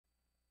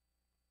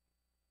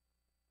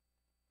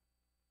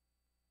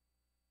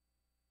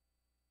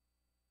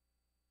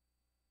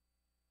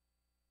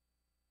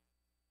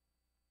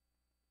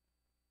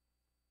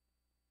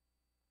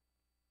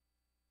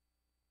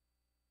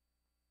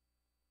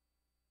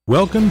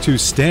Welcome to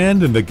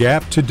Stand in the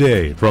Gap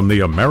Today from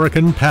the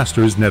American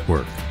Pastors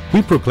Network.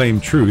 We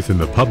proclaim truth in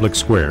the public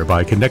square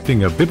by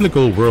connecting a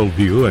biblical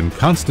worldview and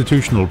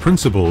constitutional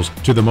principles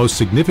to the most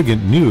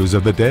significant news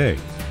of the day.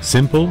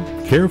 Simple,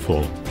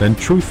 careful, and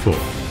truthful.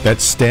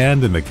 That's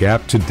Stand in the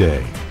Gap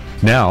Today.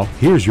 Now,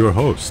 here's your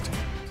host.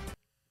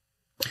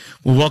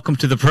 Well, welcome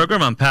to the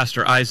program. I'm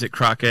Pastor Isaac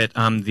Crockett.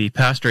 I'm the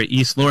pastor at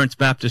East Lawrence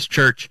Baptist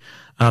Church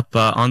up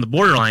on the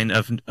borderline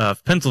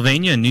of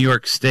Pennsylvania and New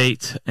York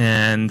State,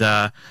 and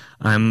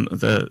I'm one of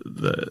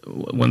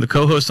the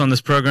co-hosts on this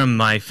program.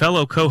 My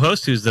fellow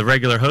co-host, who's the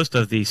regular host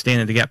of the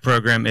Stand in the Gap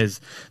program, is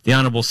the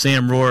Honorable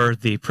Sam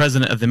Rohrer, the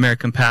president of the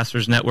American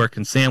Pastors Network.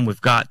 And Sam, we've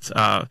got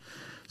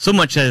so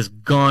much has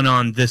gone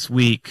on this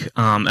week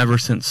ever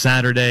since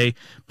Saturday,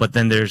 but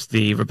then there's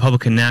the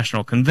Republican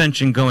National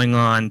Convention going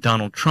on,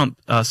 Donald Trump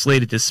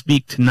slated to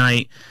speak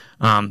tonight.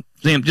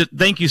 Sam, just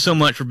thank you so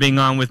much for being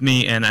on with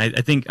me, and I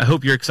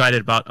hope you're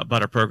excited about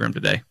our program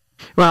today.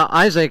 Well,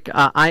 Isaac,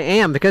 I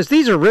am, because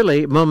these are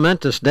really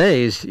momentous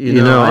days.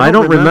 You know, I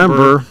don't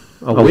remember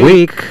a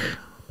week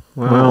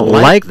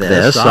like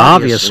this,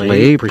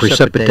 obviously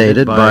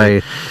precipitated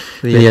by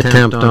the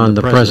attempt on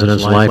the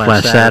president's life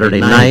last Saturday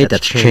night.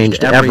 That's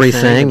changed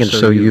everything, and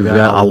so you've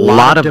got a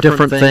lot of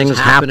different things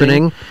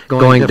happening,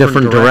 going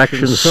different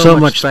directions, so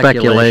much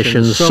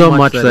speculation, so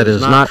much that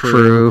is not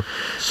true,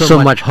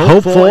 so much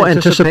hopeful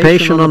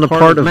anticipation on the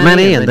part of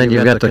many, and then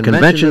you've got the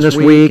convention this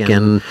week,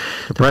 and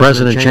the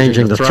president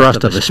changing the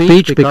thrust of his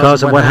speech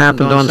because of what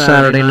happened on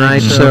Saturday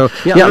night. So,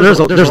 yeah, there's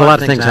a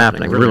lot of things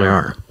happening, really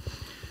are.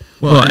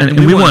 Well,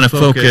 and we want to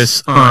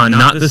focus on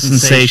not the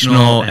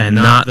sensational and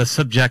not the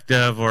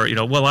subjective or,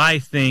 I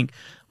think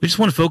we just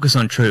want to focus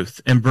on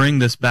truth and bring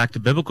this back to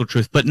biblical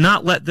truth, but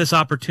not let this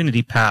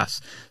opportunity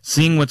pass.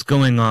 Seeing what's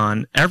going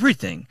on,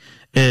 everything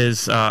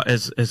is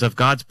of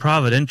God's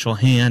providential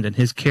hand and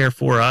His care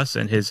for us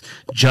and His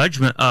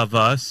judgment of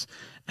us.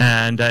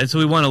 And so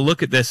we want to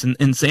look at this.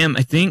 And Sam,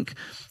 I think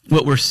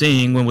what we're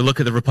seeing when we look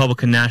at the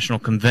Republican National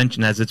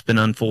Convention as it's been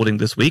unfolding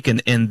this week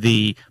and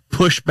the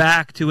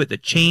pushback to it, the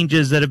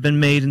changes that have been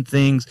made and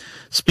things,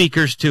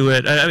 speakers to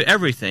it,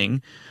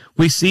 everything,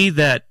 we see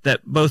that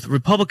both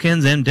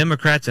Republicans and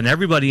Democrats and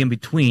everybody in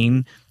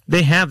between,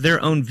 they have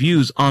their own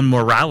views on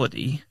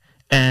morality,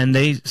 and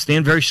they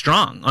stand very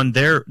strong on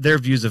their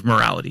views of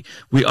morality.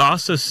 We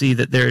also see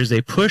that there is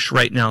a push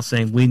right now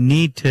saying we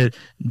need to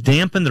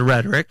dampen the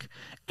rhetoric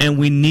and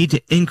we need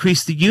to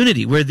increase the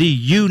unity. We're the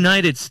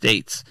United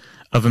States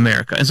of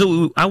America. And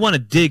so I want to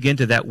dig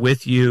into that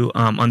with you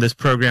on this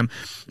program.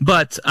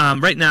 But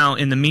right now,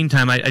 in the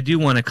meantime, I do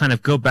want to kind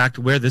of go back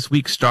to where this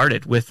week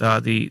started with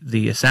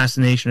the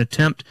assassination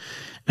attempt.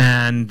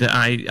 And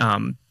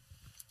I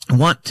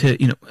want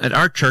to, at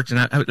our church, and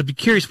I'd be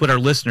curious what our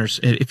listeners,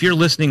 if you're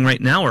listening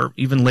right now or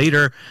even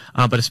later,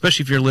 but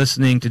especially if you're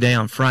listening today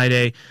on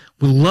Friday,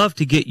 we'd love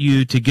to get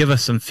you to give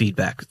us some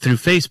feedback through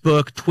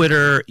Facebook,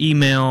 Twitter,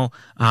 email,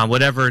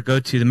 whatever. Go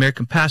to the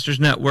American Pastors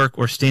Network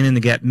or Stand in the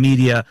Gap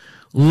Media.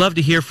 Love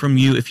to hear from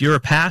you if you're a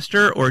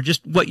pastor or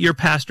just what your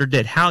pastor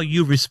did, how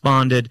you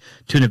responded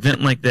to an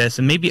event like this,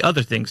 and maybe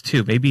other things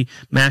too, maybe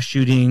mass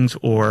shootings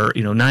or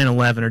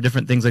 9/11 or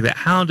different things like that.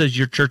 How does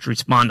your church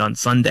respond on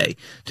Sunday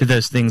to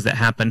those things that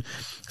happen?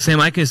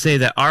 Sam, I can say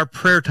that our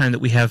prayer time that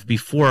we have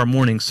before our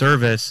morning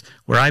service,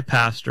 where I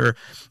pastor,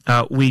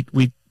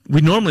 we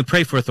normally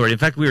pray for authority. In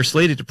fact, we were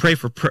slated to pray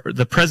for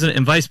the president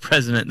and vice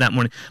president that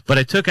morning, but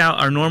I took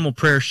out our normal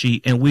prayer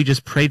sheet and we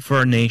just prayed for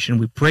our nation.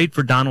 We prayed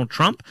for Donald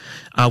Trump.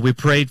 We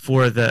prayed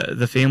for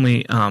the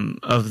family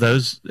of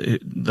those,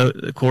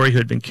 Corey who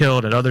had been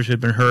killed and others who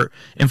had been hurt,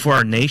 and for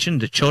our nation,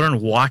 the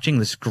children watching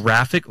this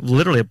graphic,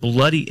 literally a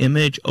bloody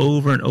image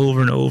over and over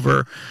and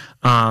over.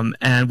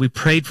 And we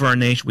prayed for our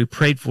nation. We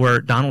prayed for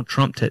Donald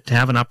Trump to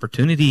have an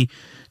opportunity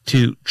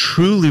to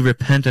truly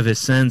repent of his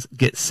sins,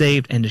 get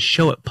saved, and to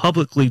show it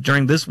publicly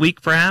during this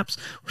week, perhaps,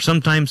 or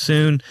sometime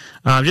soon.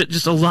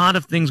 Just a lot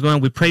of things going on.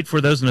 We prayed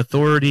for those in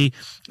authority.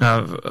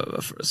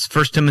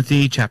 1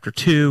 Timothy chapter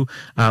 2.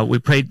 We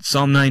prayed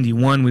Psalm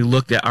 91. We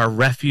looked at our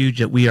refuge,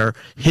 that we are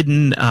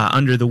hidden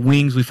under the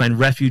wings. We find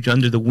refuge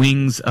under the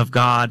wings of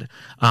God.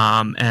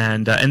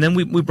 And then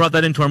we brought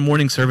that into our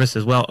morning service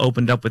as well,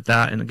 opened up with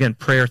that, and again,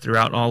 prayer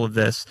throughout all of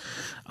this.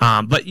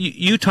 But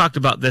you talked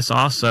about this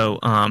also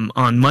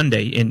on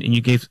Monday, and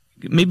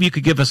maybe you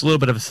could give us a little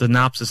bit of a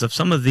synopsis of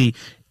some of the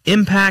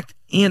impact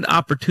and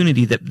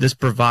opportunity that this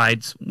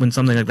provides when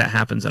something like that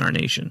happens in our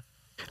nation.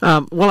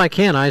 Well, I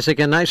can, Isaac,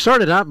 and I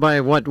started out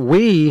by what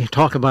we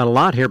talk about a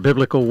lot here,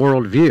 biblical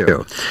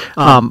worldview.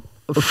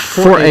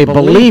 For a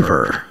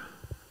believer,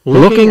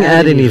 looking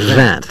at an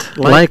event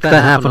like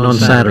that happened on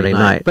Saturday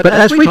night, but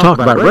as we talk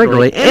about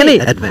regularly, any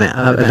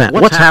event,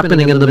 what's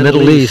happening in the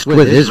Middle East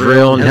with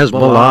Israel and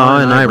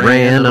Hezbollah and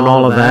Iran and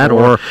all of that,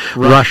 or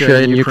Russia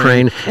and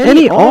Ukraine,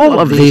 all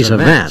of these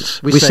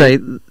events, we say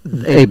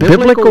a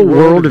biblical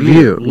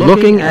worldview,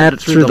 looking at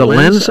it through the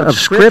lens of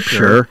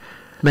Scripture,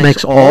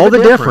 makes all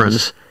the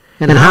difference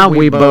in how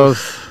we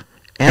both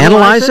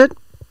analyze it,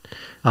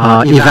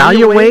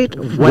 evaluate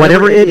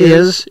whatever it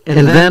is,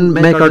 and then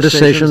make our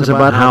decisions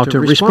about how to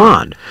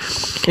respond.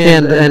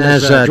 And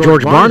as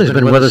George Barnes has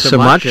been with us so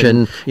much,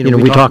 and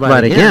we talk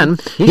about it again,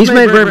 he's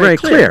made very, very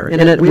clear,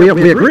 and we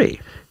agree.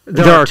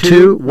 There are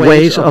two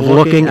ways of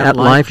looking at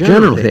life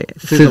generally,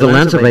 through the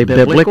lens of a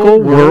biblical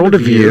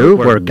worldview,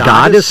 where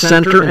God is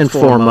center and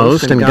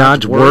foremost, and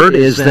God's word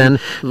is then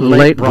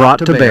brought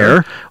to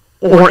bear,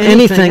 or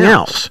anything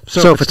else.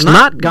 So if it's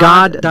not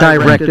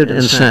God-directed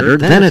and centered,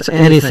 then it's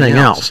anything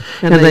else.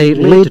 And they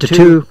lead to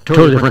two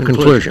totally different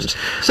conclusions.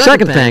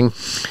 Second thing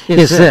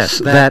is this,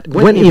 that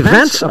when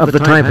events of the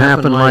type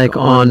happen like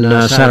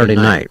on Saturday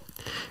night,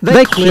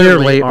 they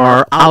clearly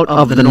are out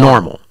of the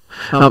normal.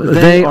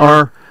 They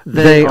are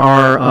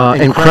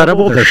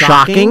incredible. They're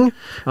shocking.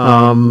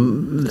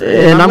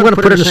 And I'm going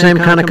to put it in the same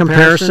kind of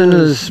comparison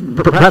as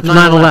perhaps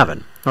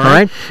 9/11. All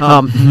right?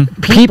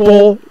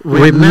 People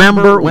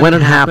remember when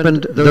it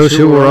happened, those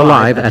who were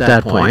alive at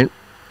that point,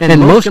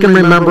 and most can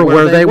remember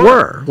where they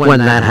were when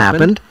that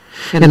happened.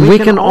 And we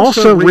can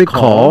also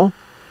recall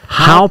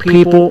how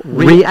people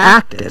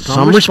reacted.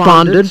 Some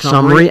responded,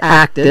 some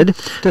reacted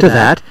to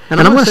that.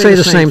 And I'm going to say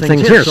the same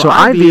things here. So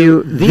I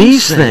view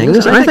these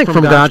things, and I think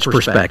from God's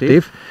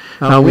perspective,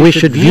 we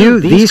should view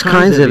these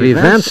kinds of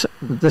events,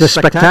 the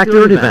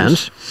spectacular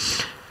events,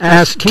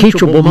 as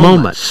teachable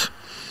moments.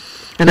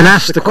 And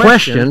ask the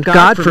question,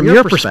 God, from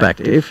your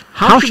perspective,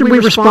 how should we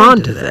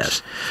respond to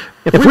this?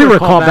 If we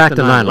recall back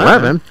to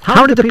 9/11,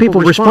 how did the people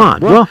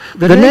respond? Well,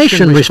 the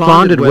nation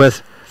responded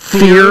with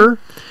fear,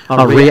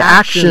 a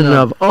reaction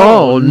of,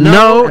 oh,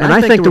 no, and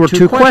I think there were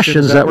two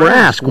questions that were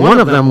asked. One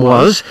of them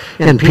was,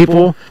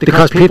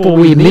 because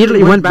people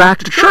immediately went back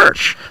to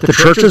church. The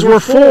churches were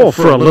full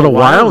for a little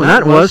while, and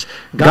that was,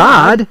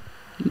 God,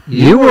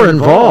 you were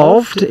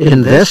involved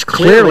in this,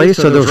 clearly,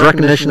 so there was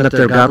recognition that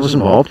God was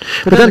involved.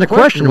 But then the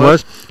question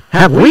was,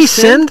 have we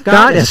sinned,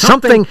 God?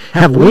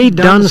 Have we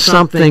done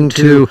something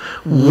to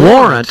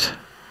warrant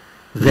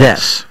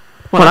this?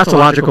 Well, that's a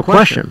logical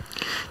question.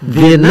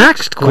 The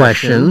next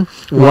question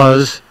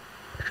was,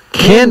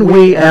 can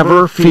we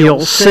ever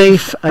feel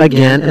safe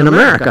again in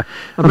America?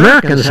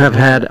 Americans have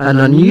had an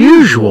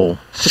unusual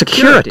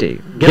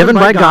security given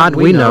by God,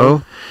 we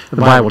know, the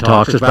Bible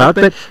talks about,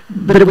 but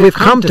we've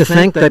come to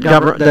think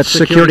that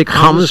security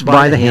comes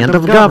by the hand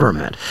of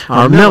government,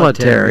 our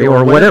military,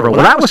 or whatever.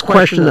 Well, that was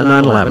questioned at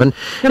 9/11,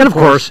 and of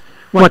course,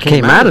 what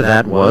came out of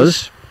that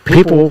was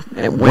people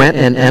went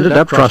and ended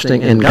up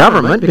trusting in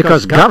government,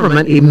 because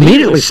government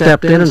immediately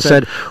stepped in and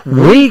said,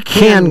 we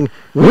can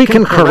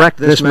correct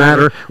this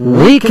matter,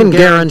 we can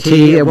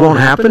guarantee it won't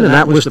happen, and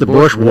that was the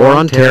Bush War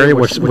on Terror,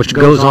 which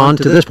goes on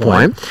to this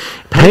point.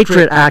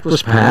 Patriot Act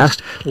was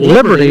passed,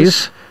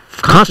 liberties,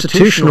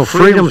 constitutional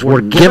freedoms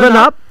were given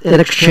up in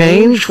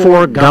exchange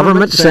for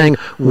government saying,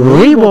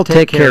 we will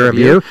take care of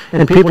you,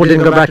 and people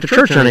didn't go back to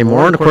church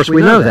anymore, and of course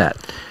we know that.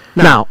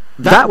 Now,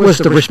 that was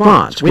the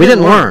response. We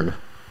didn't learn.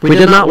 We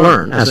did not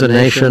learn as a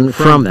nation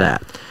from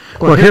that.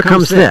 Well, here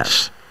comes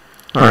this.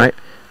 All right.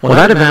 Well,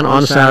 that event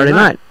on Saturday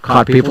night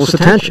caught people's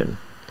attention.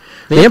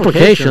 The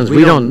implications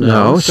we don't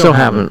know, still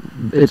haven't,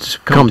 it's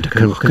come to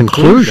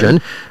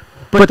conclusion,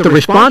 but the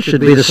response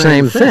should be the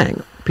same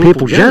thing.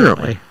 People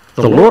generally,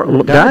 the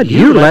Lord, God,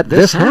 you let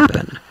this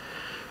happen.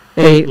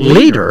 A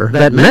leader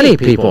that many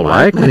people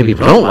like, many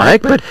people don't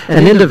like, but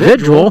an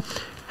individual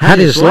had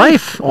his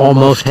life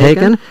almost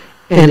taken,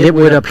 and it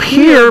would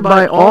appear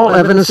by all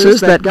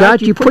evidences that,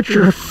 God, you put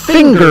your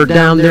finger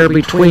down there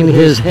between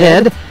his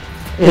head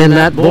and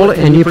that bullet,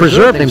 and you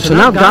preserved him. So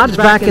now God's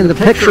back in the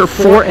picture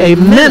for a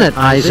minute,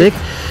 Isaac.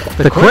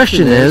 The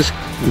question is,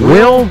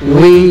 will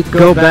we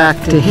go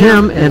back to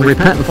him and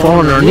repent and fall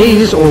on our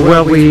knees, or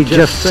will we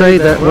just say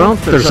that, well,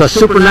 there's a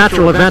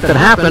supernatural event that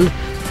happened,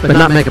 but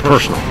not make it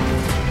personal?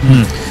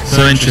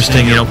 So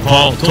interesting.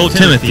 Paul told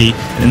Timothy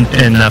in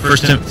 1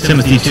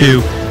 Timothy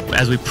 2,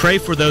 as we pray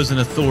for those in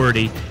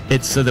authority,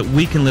 it's so that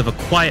we can live a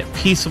quiet,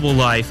 peaceable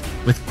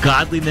life with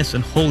godliness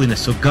and holiness.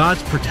 So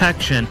God's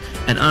protection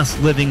and us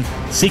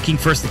seeking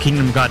first the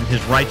kingdom of God and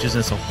his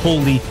righteousness, a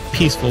holy,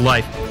 peaceful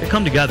life, they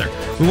come together.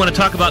 We want to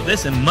talk about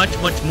this and much,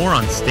 much more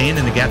on Stand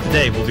in the Gap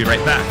today. We'll be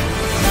right back.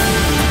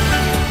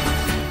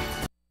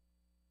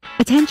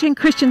 Attention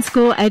Christian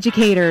school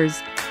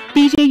educators.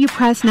 BJU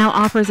Press now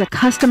offers a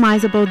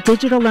customizable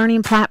digital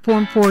learning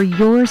platform for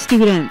your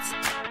students.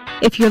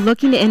 If you're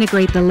looking to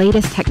integrate the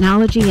latest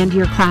technology into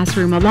your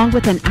classroom along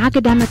with an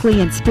academically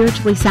and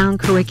spiritually sound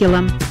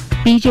curriculum,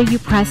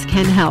 BJU Press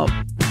can help.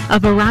 A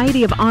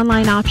variety of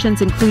online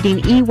options,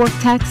 including e-work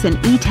texts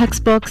and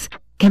e-textbooks,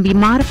 can be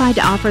modified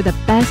to offer the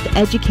best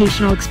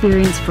educational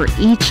experience for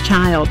each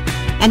child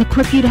and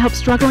equip you to help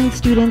struggling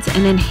students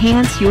and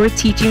enhance your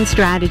teaching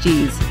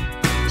strategies.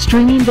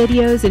 Streaming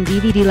videos and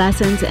DVD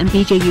lessons and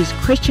BJU's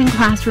Christian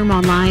Classroom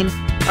Online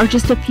are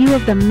just a few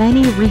of the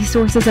many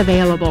resources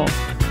available.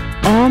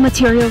 All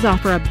materials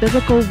offer a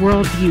biblical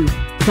worldview,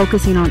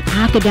 focusing on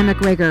academic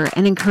rigor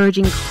and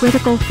encouraging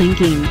critical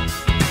thinking.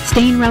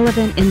 Staying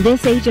relevant in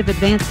this age of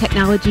advanced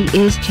technology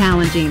is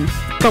challenging,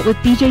 but with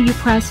BJU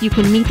Press, you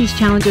can meet these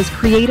challenges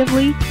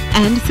creatively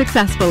and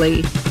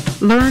successfully.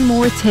 Learn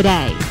more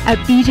today at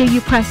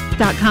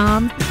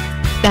bjupress.com.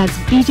 That's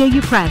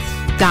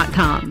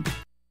bjupress.com.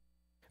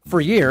 For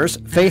years,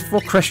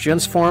 faithful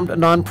Christians formed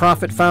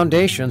nonprofit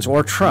foundations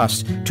or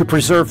trusts to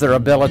preserve their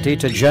ability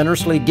to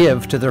generously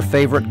give to their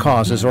favorite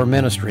causes or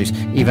ministries,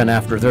 even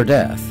after their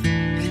death.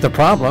 The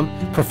problem?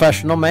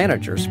 Professional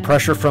managers,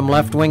 pressure from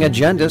left-wing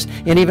agendas,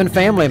 and even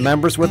family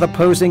members with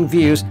opposing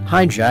views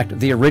hijacked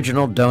the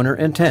original donor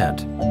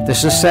intent.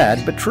 This is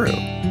sad but true.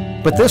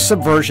 But this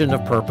subversion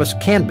of purpose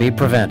can be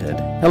prevented.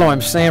 Hello,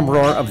 I'm Sam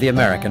Rohr of the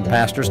American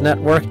Pastors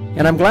Network,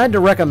 and I'm glad to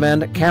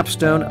recommend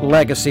Capstone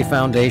Legacy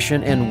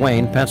Foundation in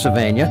Wayne,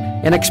 Pennsylvania,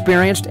 an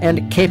experienced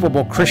and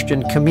capable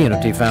Christian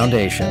community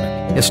foundation,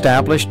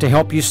 established to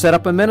help you set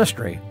up a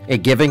ministry, a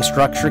giving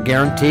structure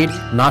guaranteed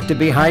not to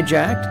be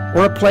hijacked,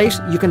 or a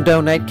place you can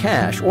donate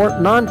cash or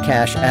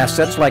non-cash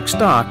assets like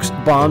stocks,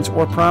 bonds,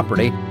 or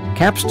property.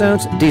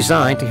 Capstone's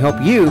designed to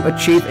help you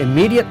achieve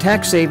immediate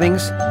tax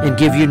savings and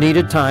give you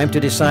needed time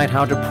to decide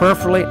how to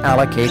prayerfully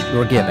allocate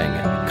your giving.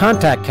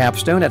 Contact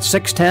Capstone at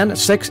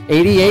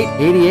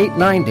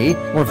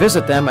 610-688-8890 or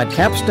visit them at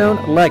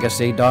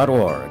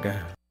capstonelegacy.org.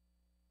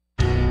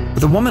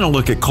 With a woman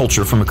look at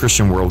culture from a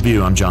Christian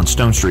worldview, I'm John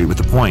Stonestreet with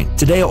The Point.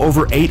 Today,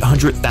 over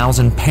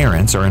 800,000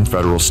 parents are in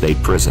federal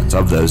state prisons.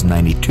 Of those,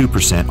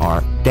 92%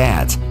 are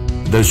dads.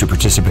 Those who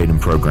participate in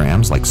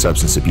programs like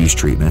substance abuse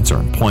treatments or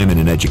employment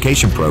and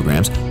education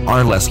programs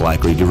are less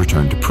likely to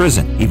return to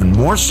prison. Even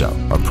more so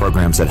are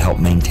programs that help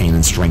maintain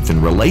and strengthen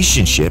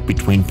relationship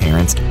between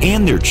parents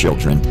and their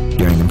children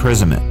during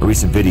imprisonment. A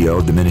recent video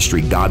of the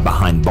ministry God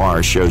Behind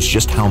Bars shows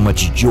just how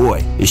much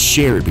joy is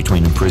shared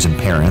between imprisoned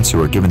parents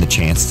who are given the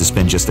chance to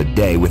spend just a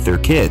day with their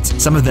kids.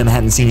 Some of them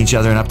hadn't seen each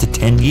other in up to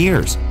 10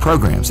 years.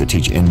 Programs that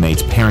teach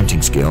inmates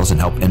parenting skills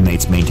and help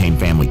inmates maintain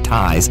family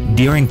ties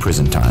during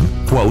prison time,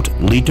 quote,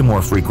 lead to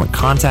more frequent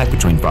contact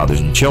between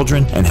fathers and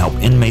children and help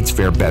inmates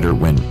fare better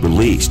when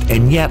released.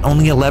 And yet,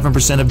 only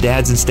 11% of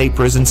dads in state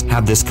prisons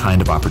have this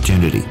kind of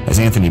opportunity. As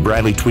Anthony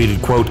Bradley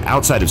tweeted, quote,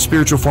 outside of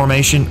spiritual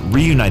formation,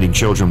 reuniting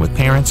children with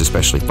parents,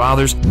 especially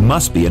fathers,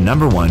 must be a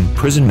 #1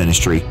 prison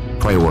ministry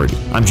priority.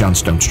 I'm John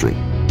Stonestreet.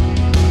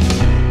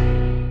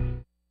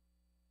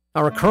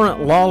 Our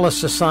current lawless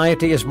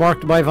society is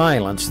marked by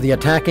violence, the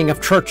attacking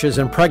of churches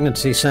and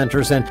pregnancy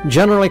centers, and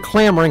generally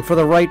clamoring for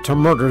the right to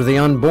murder the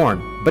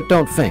unborn. But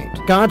don't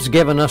faint. God's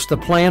given us the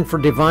plan for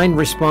divine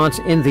response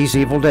in these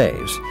evil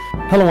days.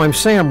 Hello, I'm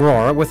Sam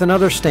Rohr with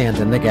another Stand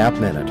in the Gap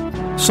Minute.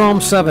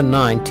 Psalm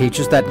 7:9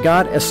 teaches that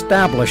God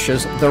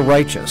establishes the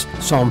righteous.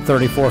 Psalm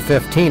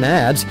 34:15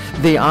 adds,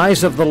 the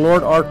eyes of the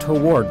Lord are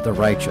toward the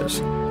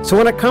righteous. So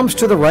when it comes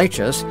to the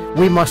righteous,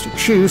 we must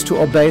choose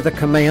to obey the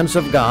commands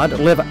of God,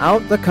 live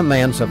out the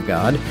commands of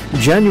God,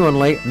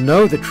 genuinely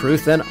know the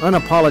truth, and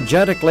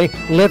unapologetically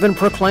live and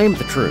proclaim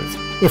the truth.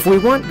 If we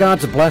want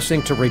God's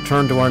blessing to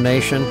return to our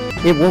nation,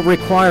 it will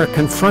require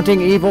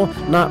confronting evil,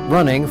 not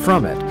running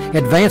from it,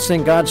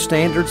 advancing God's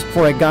standards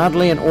for a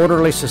godly and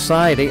orderly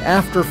society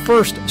after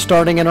first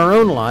starting in our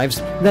own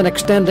lives, then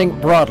extending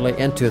broadly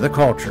into the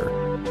culture.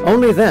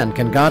 Only then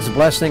can God's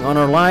blessing on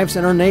our lives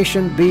and our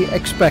nation be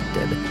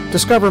expected.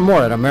 Discover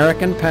more at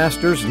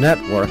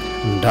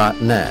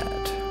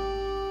AmericanPastorsNetwork.net.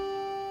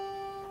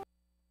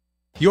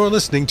 You're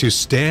listening to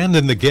Stand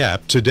in the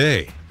Gap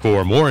today.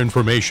 For more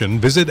information,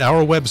 visit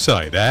our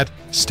website at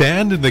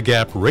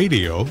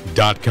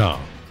standinthegapradio.com.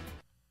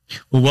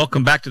 Well,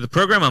 welcome back to the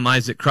program. I'm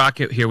Isaac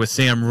Crockett here with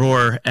Sam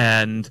Rohr,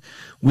 and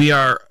we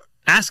are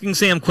asking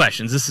Sam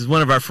questions. This is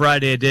one of our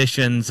Friday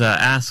editions,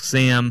 Ask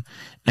Sam.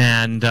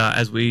 And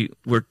as we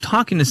were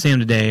talking to Sam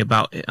today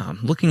about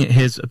looking at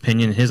his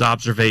opinion, his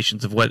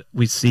observations of what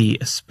we see,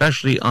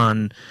 especially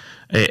on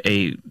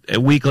a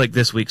week like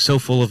this week, so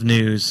full of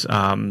news,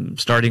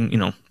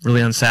 starting,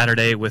 really on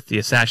Saturday with the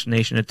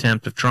assassination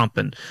attempt of Trump,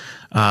 and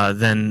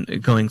then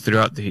going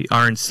throughout the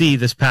RNC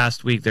this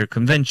past week, their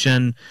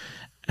convention.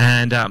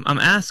 And I'm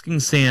asking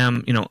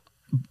Sam,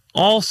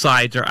 all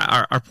sides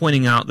are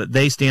pointing out that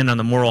they stand on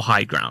the moral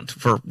high ground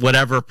for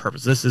whatever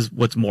purpose. This is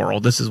what's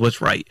moral. This is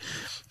what's right.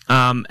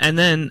 And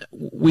then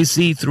we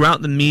see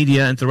throughout the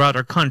media and throughout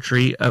our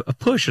country a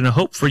push and a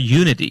hope for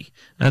unity.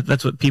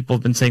 That's what people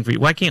have been saying for you.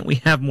 Why can't we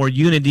have more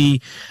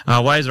unity?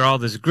 Why is there all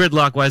this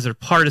gridlock? Why is there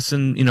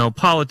partisan,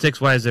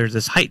 politics? Why is there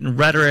this heightened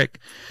rhetoric?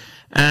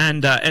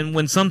 And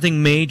when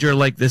something major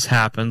like this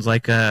happens,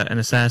 like an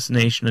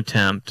assassination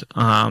attempt,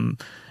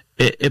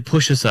 it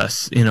pushes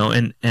us,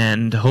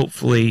 and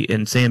hopefully,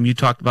 and Sam, you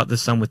talked about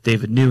this some with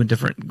David New and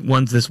different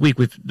ones this week.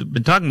 We've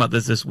been talking about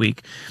this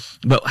week,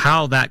 about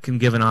how that can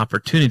give an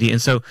opportunity.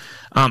 And so,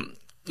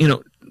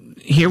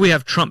 here we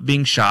have Trump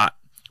being shot.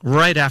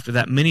 Right after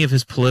that, many of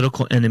his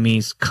political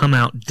enemies come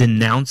out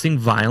denouncing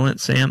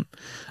violence, Sam,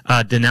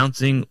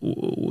 denouncing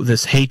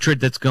this hatred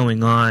that's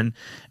going on.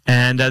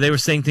 And they were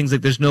saying things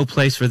like there's no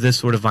place for this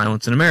sort of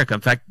violence in America.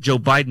 In fact, Joe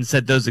Biden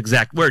said those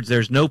exact words.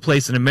 There's no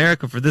place in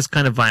America for this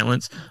kind of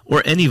violence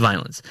or any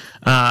violence.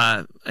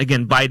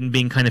 Again, Biden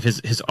being kind of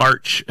his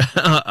arch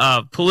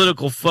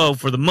political foe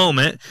for the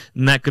moment,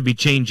 and that could be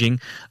changing.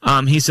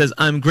 He says,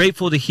 I'm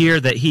grateful to hear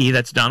that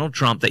that's Donald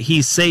Trump, that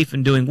he's safe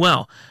and doing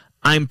well.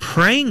 I'm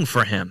praying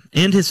for him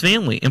and his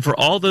family and for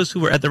all those who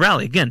were at the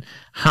rally. Again,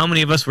 how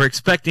many of us were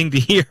expecting to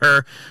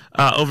hear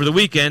over the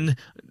weekend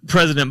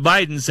President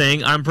Biden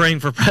saying, I'm praying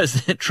for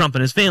President Trump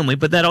and his family,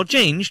 but that all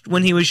changed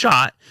when he was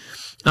shot.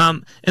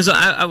 And so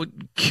I was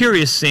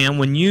curious, Sam,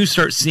 when you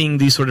start seeing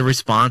these sort of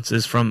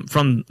responses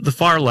from the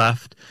far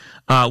left,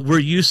 were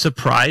you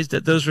surprised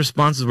at those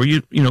responses? Were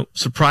you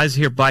surprised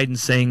to hear Biden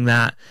saying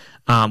that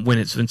when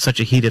it's been such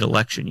a heated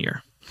election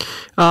year?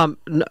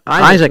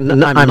 Isaac, I'm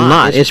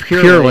not. It's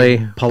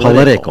purely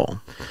political.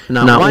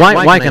 Now,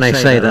 why can I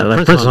say that?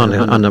 The principle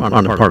on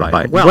the part of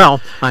Biden.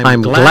 Well,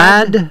 I'm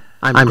glad.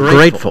 I'm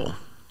grateful.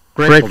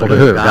 Grateful to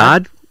who?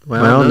 God?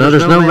 Well, no,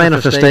 there's no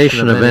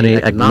manifestation of any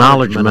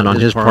acknowledgement on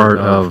his part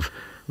of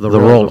the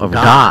role of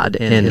God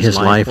in his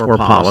life or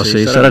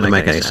policies. So that doesn't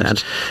make any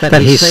sense.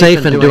 That he's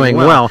safe and doing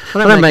well,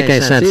 that doesn't make any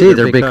sense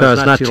either,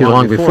 because not too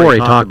long before he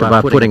talked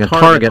about putting a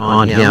target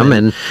on him,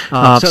 and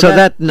so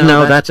that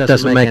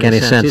doesn't make any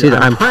sense either.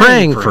 I'm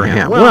praying for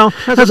him. Well,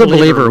 as a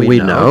believer, we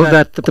know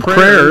that the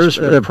prayers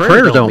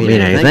don't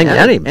mean anything.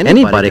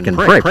 Anybody can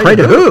pray. Pray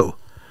to who?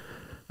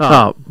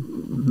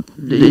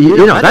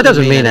 That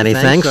doesn't mean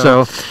anything.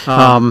 So,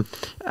 so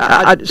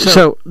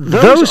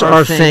those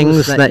are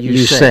things that you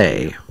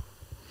say,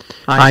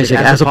 Isaac,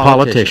 as a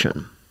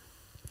politician,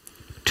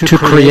 to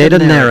create a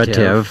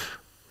narrative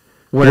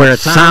where it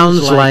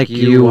sounds like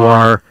you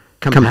are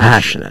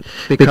compassionate.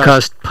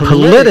 Because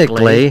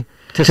politically,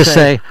 to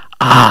say,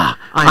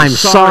 I'm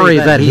sorry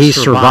that he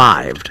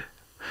survived,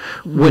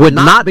 would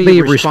not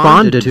be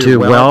responded to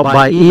well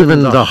by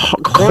even the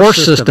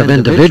coarsest of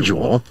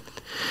individual,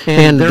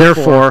 and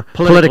therefore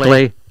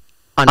politically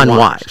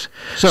unwise.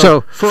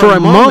 So for a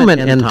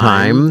moment in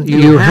time,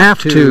 you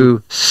have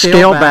to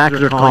scale back,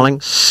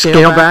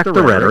 scale back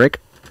the rhetoric,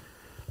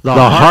 the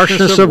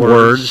harshness of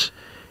words,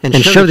 and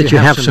show that you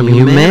have some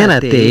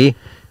humanity,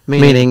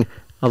 meaning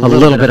a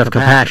little bit of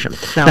compassion.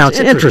 Now, it's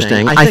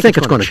interesting. I think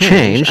it's going to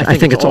change. I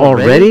think it's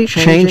already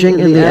changing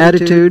in the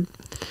attitude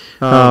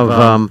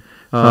of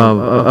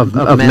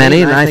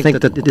many, and I think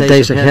that the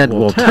days ahead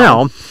will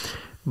tell.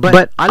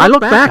 But I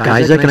look back,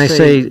 Isaac, and I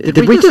say,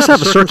 did we just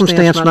have a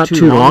circumstance not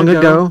too long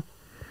ago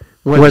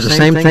where the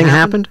same thing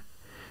happened?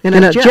 And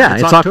it's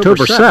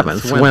October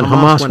 7th when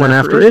Hamas went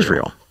after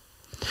Israel.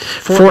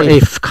 For a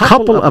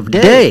couple of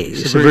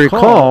days, if you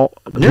recall,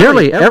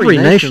 nearly every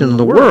nation in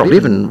the world,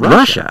 even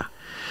Russia,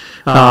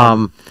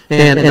 and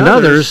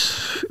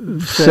others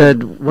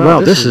said, well,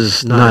 this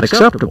is not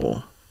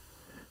acceptable.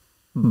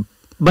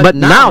 But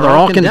now they're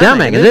all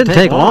condemning. It didn't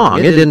take long.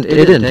 It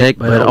didn't take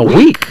but a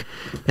week.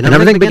 And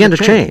everything began to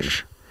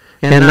change.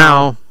 And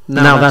now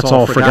that's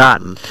all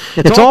forgotten.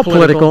 It's all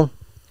political.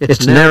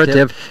 It's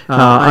narrative,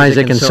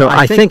 Isaac. And so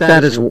I think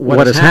that is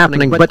what is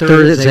happening. But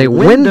there is a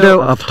window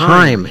of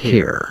time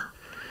here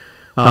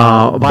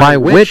by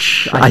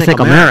which I think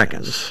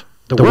Americans,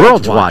 the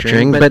world's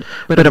watching, but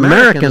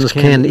Americans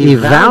can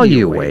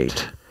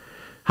evaluate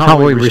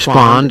how we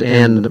respond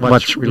and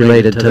what's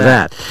related to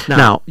that.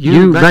 Now,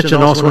 you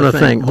mentioned also another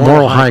thing,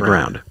 moral high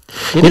ground.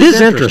 It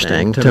is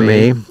interesting to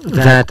me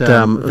that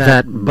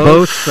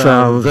both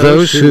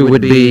those who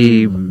would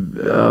be,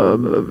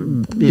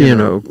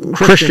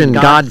 Christian,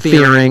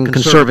 God-fearing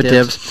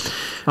conservatives,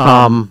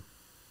 have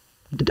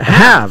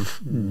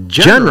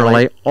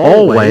generally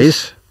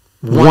always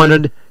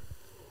wanted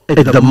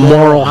the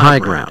moral high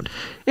ground.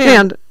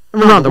 And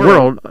around the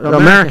world,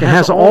 America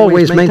has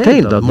always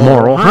maintained the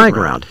moral high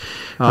ground.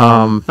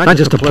 Not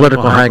just the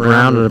political high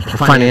ground, the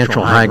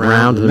financial high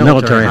ground, the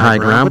military high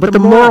ground, but the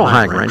moral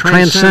high ground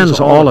transcends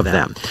all of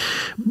them.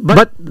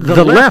 But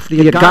the left,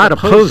 the God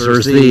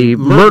opposers, the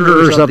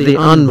murderers of the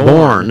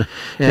unborn,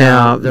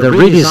 the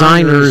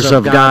redesigners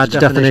of God's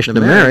definition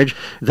of marriage,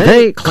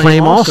 they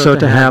claim also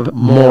to have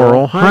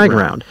moral high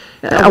ground.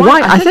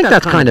 Why? I think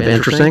that's kind of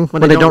interesting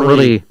when they don't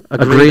really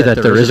agree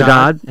that there is a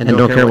God and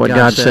don't care what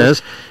God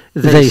says.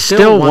 They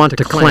still want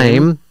to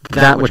claim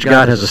that which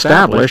God has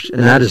established,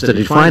 and that is the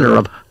definer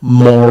of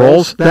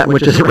morals, that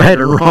which is right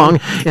and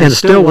wrong, and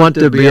still want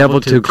to be able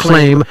to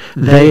claim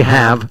they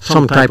have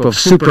some type of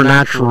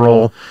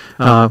supernatural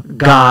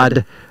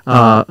God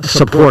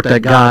support,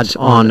 that God's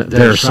on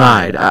their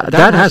side.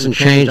 That hasn't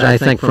changed, I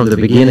think, from the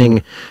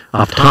beginning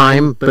of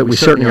time, but we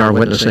certainly are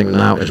witnessing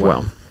now as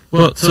well.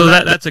 Well, so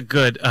that's a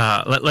good,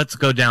 let's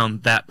go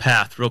down that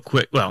path real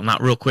quick. Well, not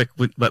real quick,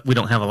 but we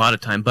don't have a lot of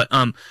time. But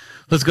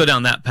let's go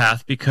down that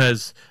path,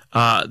 because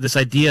this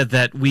idea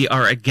that we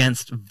are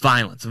against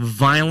violence.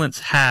 Violence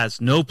has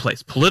no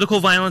place. Political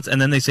violence,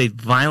 and then they say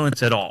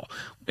violence at all.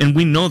 And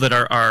we know that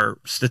our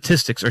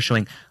statistics are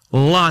showing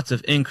lots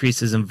of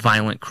increases in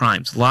violent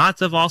crimes. Lots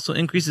of also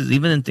increases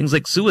even in things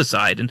like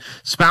suicide and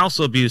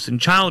spousal abuse and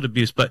child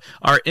abuse. But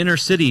our inner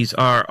cities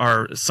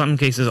are some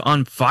cases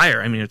on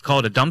fire. I mean, it's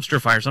called a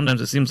dumpster fire.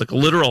 Sometimes it seems like a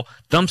literal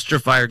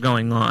dumpster fire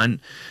going on.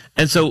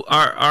 And so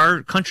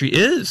our country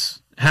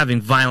is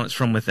having violence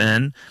from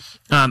within.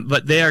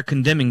 But they are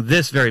condemning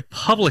this very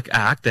public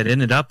act that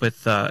ended up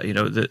with,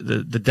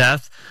 the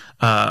death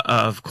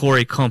of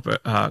Corey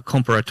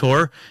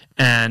Comparator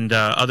and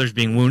others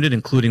being wounded,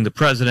 including the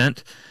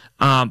president.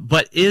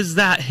 But is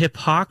that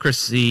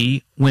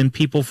hypocrisy when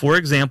people, for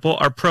example,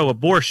 are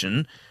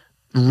pro-abortion,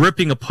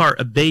 ripping apart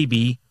a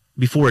baby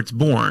before it's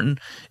born?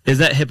 Is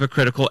that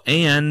hypocritical?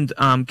 And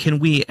can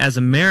we, as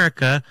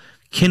America,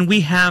 can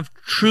we have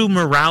true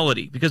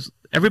morality? Because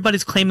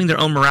everybody's claiming their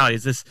own morality.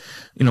 It's this,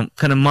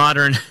 kind of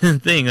modern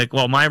thing, like,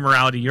 well, my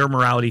morality, your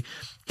morality.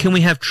 Can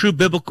we have true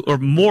biblical or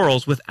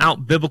morals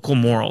without biblical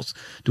morals?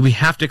 Do we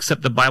have to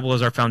accept the Bible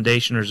as our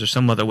foundation, or is there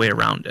some other way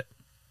around it?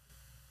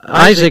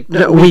 Isaac,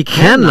 we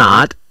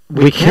cannot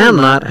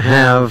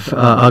have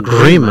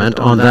agreement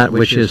on that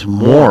which is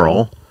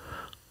moral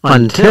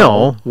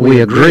until we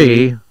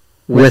agree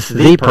with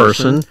the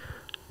person,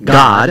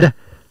 God,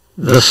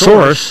 the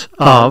source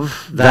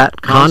of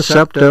that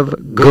concept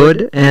of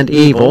good and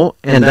evil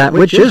and that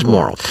which is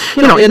moral.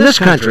 In this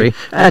country,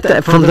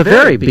 from the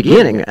very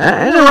beginning,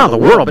 and around the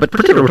world, but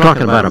particularly we're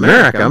talking about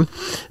America,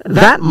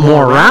 that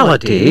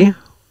morality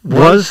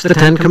was the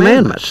Ten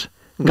Commandments.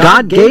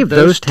 God gave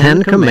those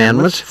 10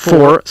 commandments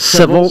for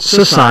civil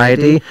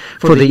society,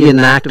 for the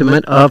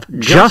enactment of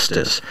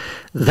justice.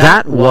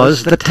 That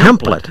was the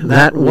template.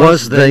 That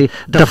was the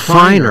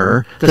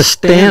definer, the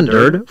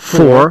standard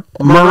for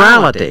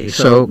morality.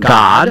 So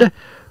God,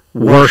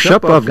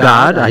 worship of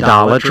God,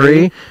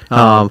 idolatry,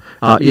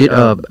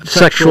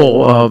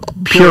 sexual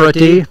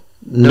purity,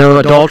 no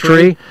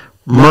adultery,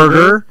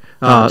 murder,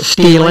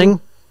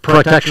 stealing,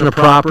 protection of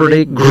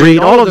property, greed,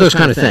 all of those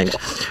kind of things.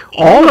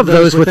 All of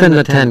those within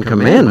the Ten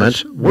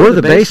Commandments were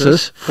the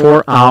basis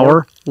for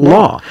our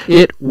law.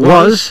 It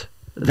was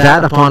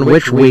that upon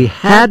which we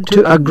had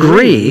to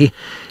agree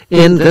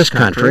in this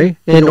country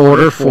in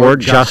order for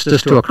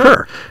justice to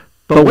occur.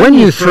 But when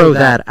you throw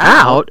that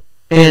out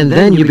and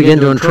then you begin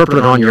to interpret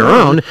it on your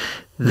own,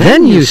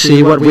 then you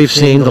see what we've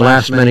seen the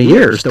last many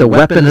years, the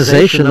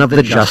weaponization of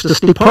the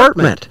Justice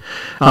Department,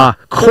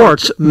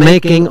 courts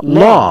making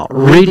law,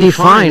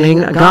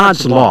 redefining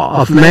God's law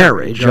of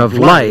marriage, of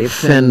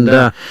life,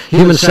 and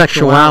human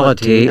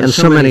sexuality, and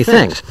so many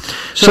things.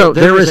 So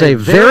there is a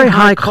very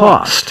high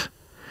cost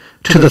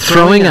to the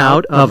throwing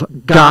out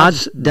of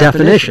God's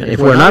definition. If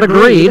we're not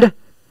agreed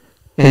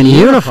and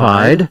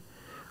unified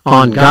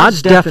on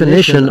God's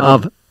definition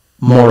of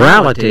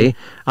morality,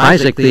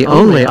 Isaac, the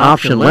only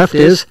option left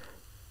is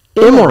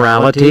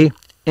immorality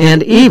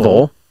and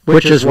evil,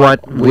 which is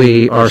what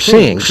we are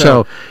seeing.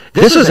 So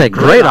this is a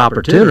great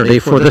opportunity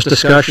for this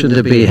discussion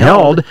to be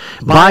held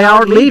by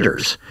our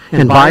leaders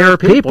and by our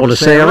people to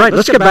say, all right,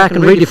 let's get back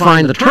and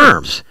redefine the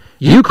terms.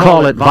 You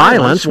call it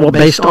violence. Well,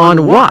 based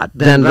on what?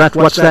 Then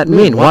what's that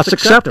mean? What's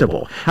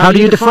acceptable? How do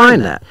you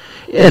define that?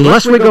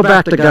 Unless we go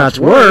back to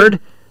God's Word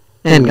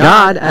and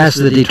God as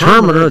the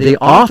determiner, the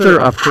author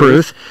of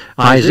truth,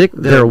 Isaac,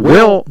 there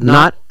will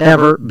not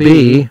ever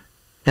be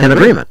an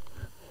agreement.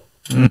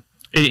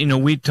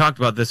 We talked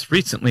about this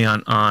recently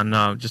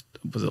on just,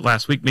 was it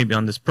last week, maybe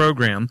on this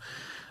program,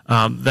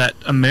 that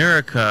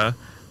America,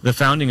 the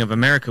founding of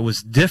America,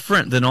 was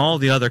different than all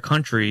the other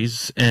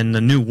countries in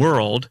the New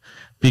World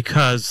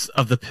because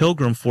of the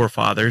Pilgrim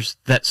forefathers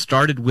that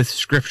started with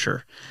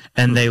Scripture.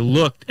 And they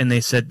looked and they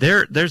said,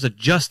 there's a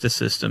justice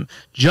system.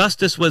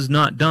 Justice was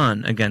not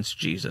done against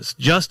Jesus.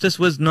 Justice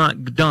was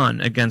not done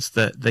against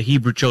the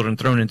Hebrew children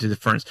thrown into the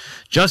furnace.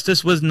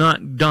 Justice was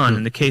not done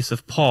in the case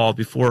of Paul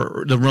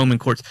before the Roman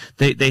courts.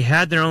 They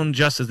had their own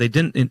justice. They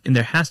didn't, and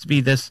there has to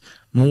be this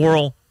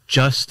moral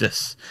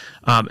justice.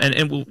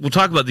 And we'll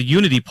talk about the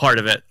unity part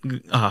of it,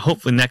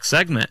 hopefully next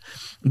segment.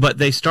 But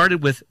they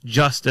started with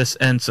justice,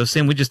 and so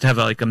Sam, we just have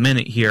like a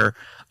minute here.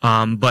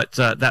 But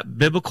that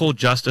biblical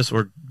justice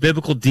or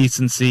biblical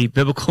decency,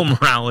 biblical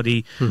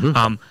morality,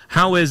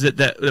 how is it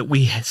that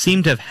we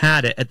seem to have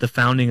had it at the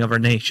founding of our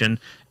nation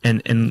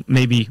and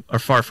maybe are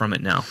far from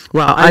it now?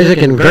 Well, Isaac,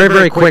 in very,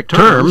 very quick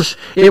terms,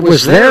 it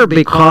was there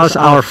because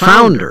our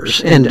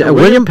founders, and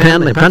William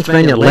Penn in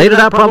Pennsylvania laid it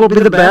out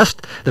probably the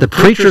best. The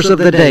preachers of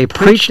the day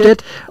preached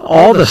it.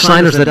 All the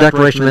signers of the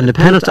Declaration of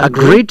Independence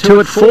agreed to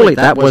it fully.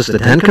 That was the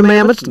Ten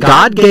Commandments.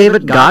 God gave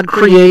it. God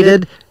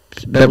created.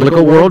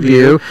 Biblical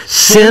worldview.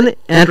 Sin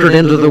entered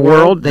into the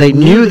world. They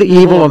knew the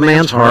evil of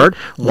man's heart,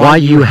 why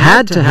you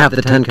had to have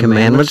the Ten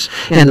Commandments.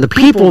 And the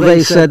people,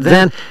 they said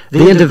then,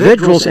 the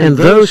individuals and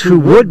those who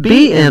would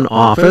be in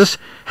office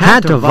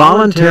had to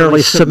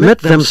voluntarily submit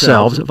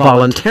themselves,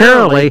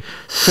 voluntarily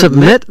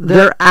submit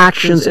their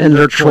actions and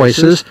their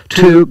choices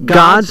to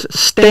God's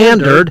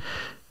standard,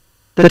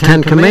 the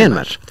Ten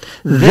Commandments.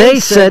 They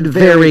said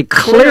very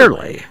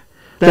clearly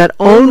that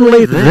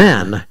only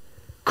then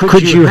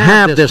could you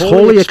have this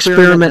holy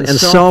experiment and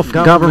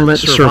self-government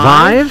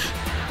survive?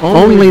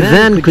 Only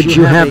then could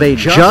you have a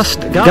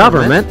just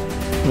government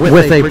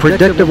with a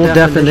predictable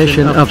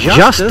definition of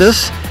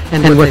justice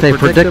and with a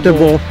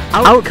predictable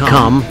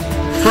outcome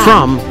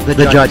from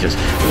the judges.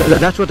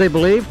 That's what they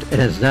believed. It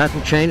has not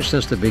changed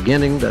since the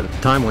beginning, the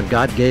time when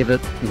God gave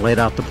it and laid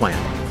out the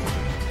plan.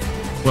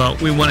 Well,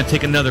 we want to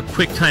take another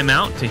quick time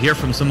out to hear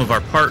from some of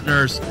our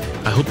partners.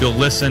 I hope you'll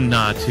listen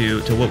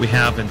to what we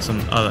have and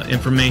some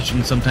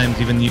information, sometimes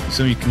even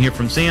so you can hear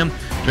from Sam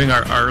during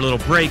our little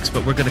breaks.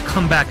 But we're going to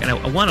come back, and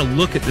I want to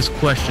look at this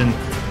question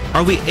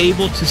Are we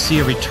able to see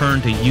a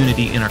return to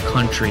unity in our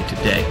country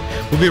today?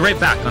 We'll be right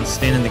back on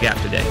Stand in the Gap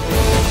today.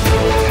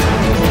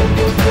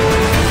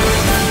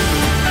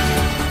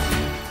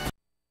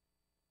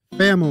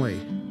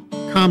 Family,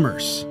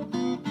 commerce,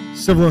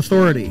 civil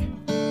authority,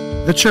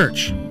 the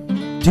church.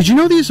 Did you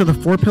know these are the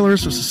 4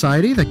 pillars of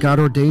society that God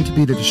ordained to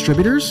be the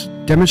distributors,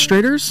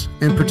 demonstrators,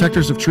 and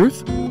protectors of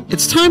truth?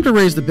 It's time to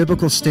raise the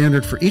biblical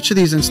standard for each of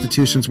these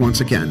institutions once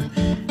again.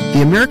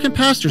 The American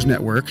Pastors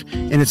Network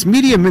and its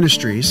media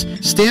ministries,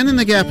 Stand in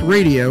the Gap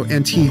Radio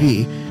and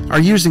TV, are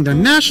using their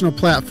national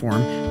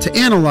platform to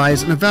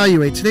analyze and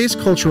evaluate today's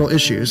cultural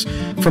issues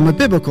from a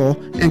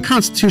biblical and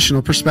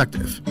constitutional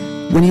perspective.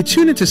 When you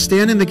tune into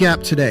Stand in the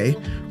Gap today,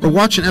 or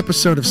watch an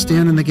episode of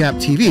Stand in the Gap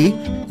TV,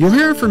 you'll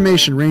hear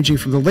information ranging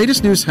from the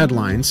latest news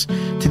headlines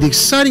to the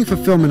exciting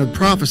fulfillment of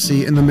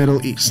prophecy in the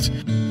Middle East.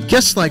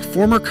 Guests like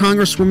former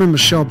Congresswoman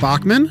Michelle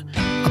Bachmann,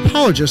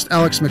 apologist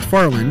Alex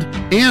McFarland,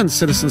 and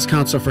Citizens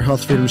Council for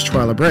Health Freedom's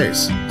Twyla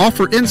Brace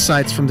offer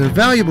insights from their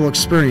valuable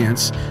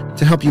experience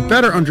to help you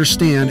better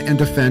understand and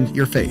defend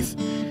your faith.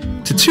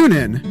 To tune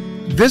in,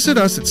 visit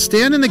us at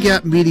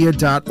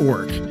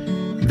standinthegapmedia.org.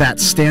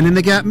 That's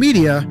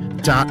standinthegapmedia.org.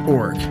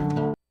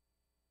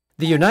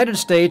 The United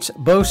States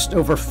boasts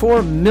over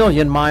 4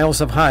 million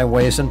miles of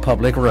highways and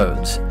public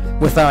roads.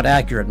 Without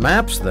accurate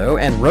maps, though,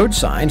 and road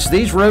signs,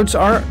 these roads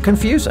are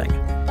confusing.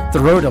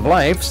 The road of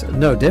life's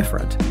no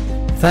different.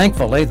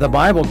 Thankfully, the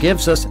Bible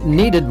gives us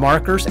needed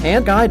markers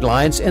and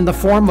guidelines in the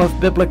form of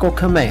biblical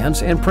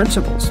commands and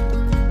principles.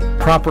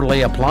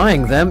 Properly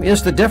applying them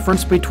is the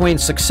difference between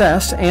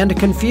success and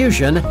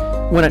confusion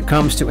when it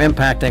comes to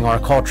impacting our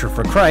culture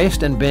for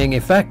Christ and being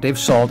effective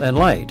salt and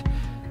light.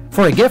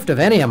 For a gift of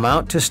any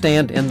amount to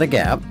Stand in the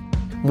Gap,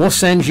 we'll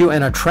send you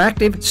an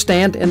attractive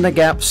Stand in the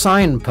Gap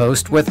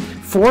signpost with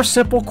 4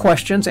 simple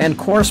questions and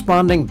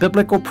corresponding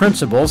biblical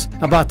principles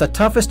about the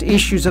toughest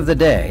issues of the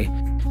day,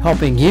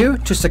 helping you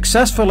to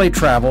successfully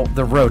travel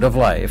the road of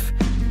life.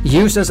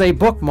 Use as a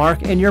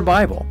bookmark in your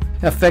Bible,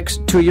 affix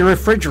to your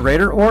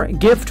refrigerator, or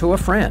give to a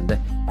friend.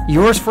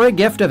 Yours for a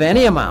gift of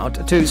any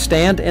amount to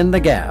Stand in the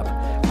Gap.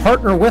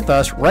 Partner with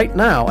us right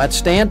now at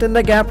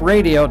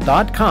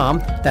standinthegapradio.com.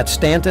 That's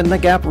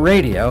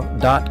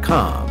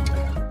standinthegapradio.com.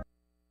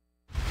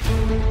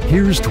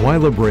 Here's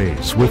Twyla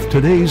Brace with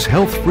today's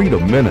Health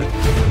Freedom Minute.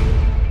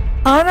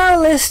 On our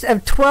list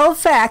of 12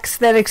 facts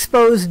that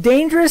expose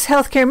dangerous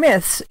healthcare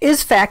myths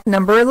is fact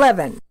number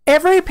 11.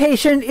 Every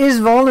patient is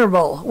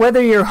vulnerable.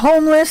 Whether you're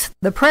homeless,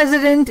 the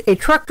president, a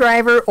truck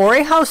driver, or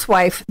a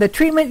housewife, the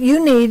treatment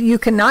you need you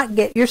cannot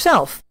get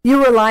yourself.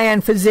 You rely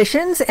on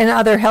physicians and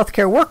other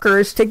healthcare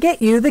workers to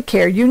get you the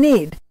care you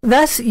need.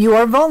 Thus, you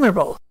are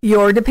vulnerable.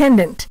 You're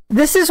dependent.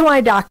 This is why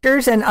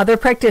doctors and other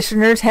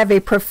practitioners have a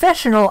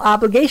professional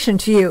obligation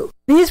to you.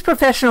 These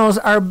professionals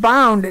are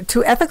bound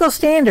to ethical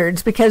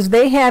standards because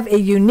they have a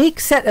unique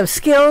set of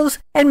skills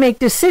and make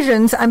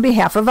decisions on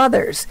behalf of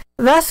others.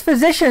 Thus,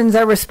 physicians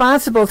are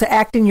responsible to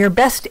act in your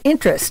best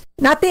interest,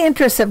 not the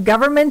interests of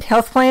government,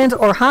 health plans,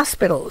 or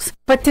hospitals.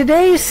 But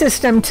today's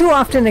system too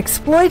often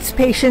exploits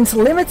patients,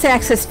 limits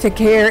access to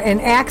care, and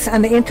acts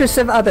on the interests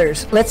of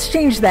others. Let's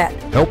change that.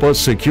 Help us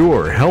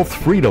secure health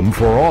freedom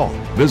for all.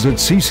 Visit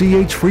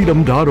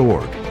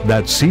cchfreedom.org.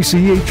 That's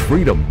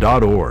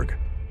cchfreedom.org.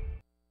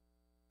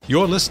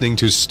 You're listening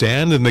to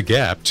Stand in the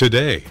Gap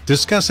today,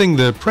 discussing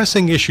the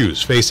pressing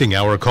issues facing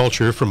our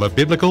culture from a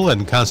biblical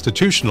and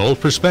constitutional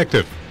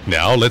perspective.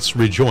 Now let's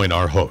rejoin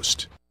our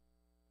host.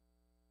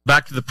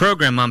 Back to the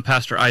program. I'm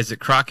Pastor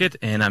Isaac Crockett,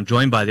 and I'm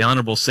joined by the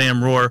Honorable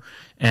Sam Rohr.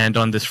 And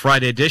on this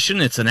Friday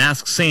edition, it's an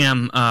Ask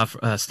Sam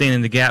Stand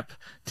in the Gap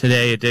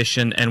Today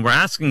edition, and we're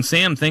asking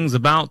Sam things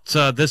about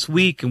this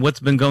week and what's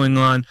been going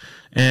on,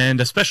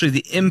 and especially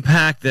the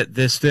impact that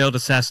this failed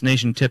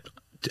assassination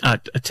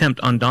attempt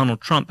on Donald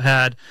Trump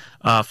had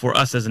for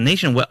us as a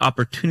nation, what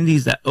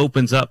opportunities that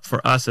opens up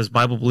for us as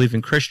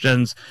Bible-believing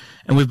Christians.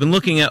 And we've been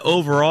looking at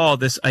overall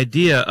this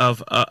idea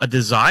of a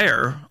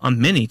desire on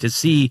many to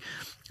see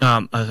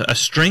a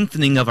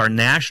strengthening of our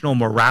national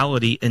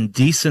morality and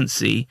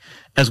decency,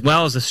 as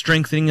well as a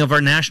strengthening of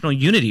our national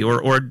unity,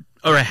 or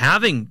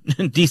having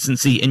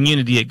decency and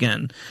unity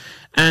again.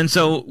 And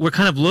so we're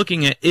kind of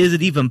looking at, is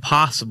it even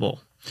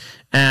possible?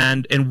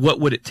 And what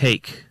would it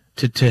take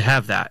to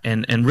have that?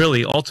 And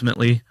really,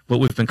 ultimately, what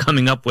we've been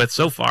coming up with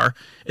so far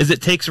is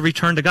it takes a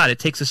return to God. It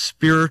takes a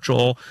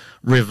spiritual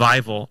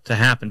revival to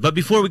happen. But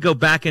before we go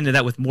back into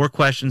that with more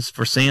questions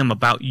for Sam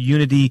about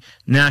unity,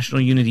 national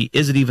unity,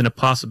 is it even a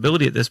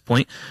possibility at this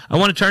point? I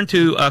want to turn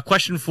to a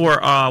question for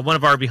one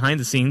of our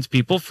behind-the-scenes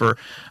people, for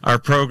our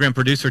program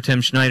producer,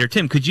 Tim Schneider.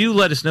 Tim, could you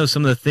let us know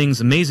some of the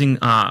things, amazing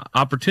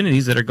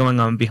opportunities that are going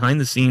on behind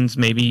the scenes,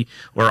 maybe,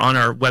 or on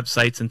our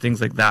websites and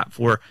things like that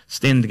for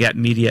Stand in the Gap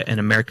Media and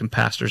American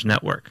Pastors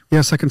Network?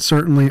 Yes, I can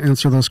certainly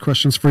answer those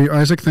questions for for you,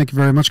 Isaac. Thank you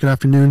very much. Good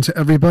afternoon to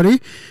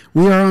everybody.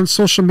 We are on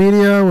social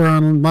media. We're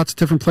on lots of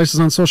different places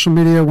on social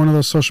media. One of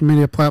those social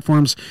media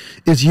platforms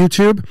is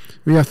YouTube.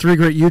 We have 3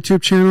 great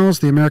YouTube channels,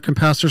 the American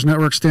Pastors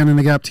Network, Stand in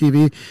the Gap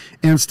TV,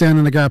 and Stand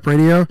in the Gap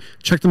Radio.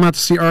 Check them out to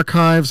see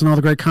archives and all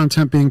the great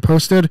content being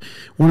posted.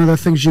 One of the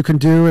things you can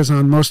do is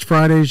on most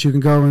Fridays, you can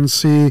go and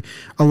see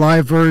a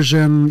live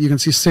version. You can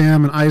see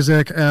Sam and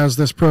Isaac as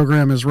this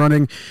program is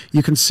running.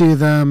 You can see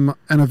them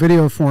in a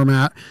video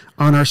format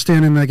on our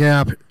Stand in the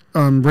Gap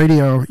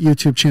radio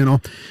YouTube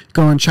channel.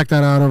 Go and check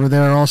that out over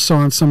there. Also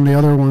on some of the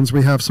other ones,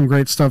 we have some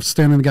great stuff,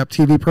 Stand in the Gap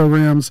TV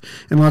programs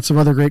and lots of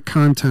other great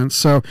content.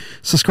 So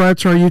subscribe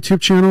to our YouTube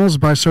channels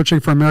by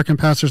searching for American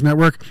Pastors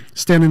Network,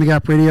 Stand in the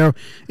Gap Radio,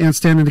 and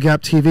Stand in the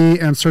Gap TV,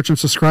 and search and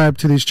subscribe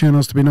to these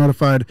channels to be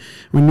notified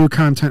when new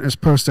content is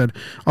posted.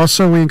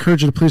 Also, we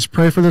encourage you to please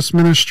pray for this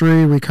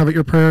ministry. We covet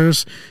your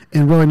prayers,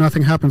 and really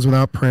nothing happens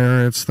without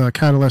prayer. It's the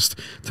catalyst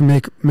to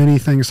make many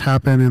things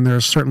happen, and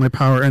there's certainly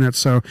power in it.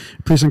 So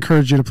please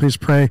encourage you to please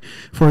pray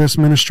for this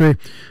ministry.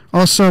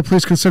 Also,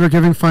 please consider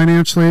giving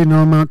financially.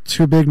 No amount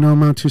too big, no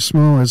amount too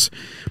small is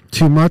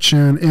too much.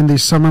 And in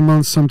these summer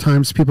months,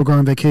 sometimes people go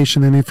on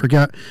vacation and they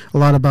forget a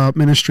lot about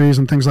ministries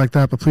and things like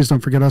that. But please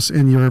don't forget us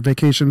in your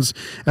vacations,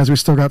 as we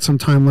still got some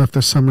time left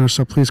this summer.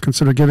 So please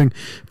consider giving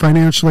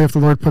financially if the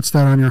Lord puts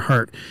that on your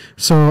heart.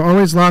 So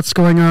always lots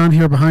going on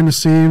here behind the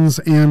scenes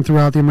and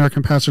throughout the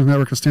American Pastors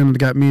Network and Stand in the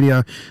Gap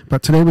Media.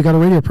 But today we got a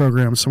radio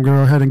program, so I'm going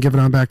to go ahead and give it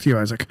on back to you,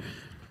 Isaac.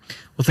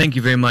 Well, thank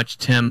you very much,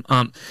 Tim.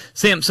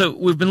 Sam, so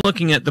we've been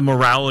looking at the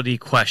morality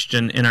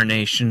question in our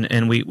nation,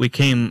 and we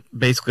came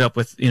basically up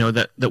with,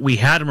 that we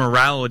had a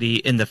morality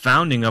in the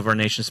founding of our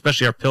nation,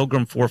 especially our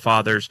Pilgrim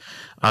forefathers.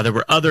 There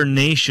were other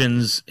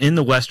nations in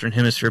the Western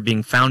Hemisphere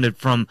being founded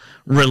from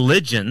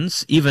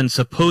religions, even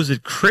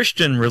supposed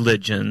Christian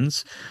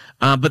religions,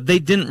 but they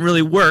didn't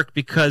really work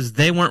because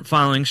they weren't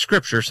following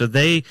Scripture. So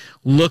they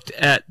looked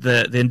at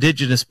the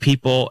indigenous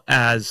people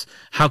as,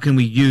 how can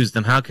we use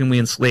them? How can we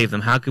enslave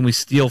them? How can we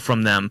steal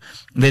from them?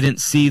 They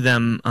didn't see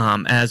them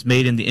as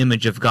made in the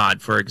image of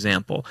God, for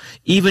example.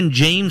 Even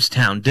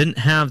Jamestown didn't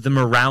have the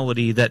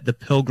morality that the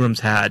Pilgrims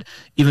had,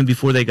 even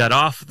before they got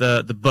off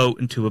the boat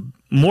into a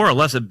more or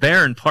less a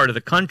barren part of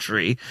the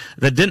country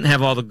that didn't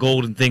have all the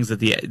gold and things that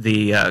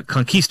the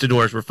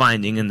conquistadors were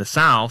finding in the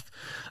South.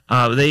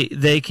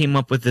 They came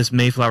up with this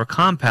Mayflower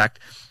Compact,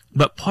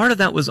 but part of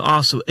that was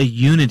also a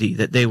unity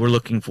that they were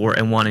looking for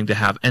and wanting to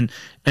have. And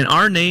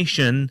our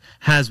nation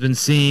has been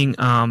seeing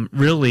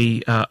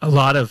really a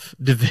lot of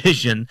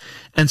division.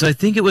 And so I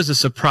think it was a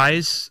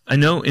surprise. I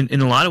know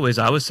in a lot of ways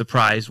I was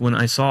surprised when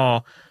I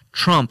saw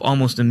Trump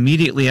almost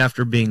immediately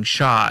after being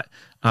shot,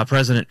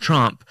 President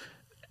Trump.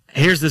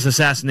 Here's this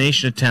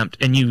assassination attempt,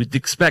 and you would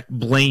expect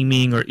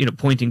blaming or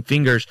pointing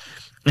fingers.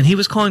 And he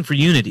was calling for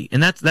unity,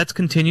 and that's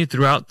continued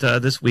throughout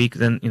this week.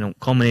 Then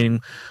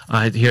culminating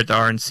here at the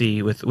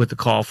RNC with the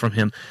call from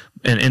him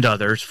and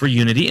others for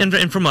unity,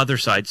 and from other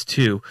sides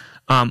too.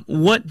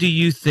 What do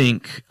you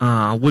think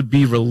would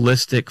be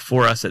realistic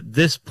for us at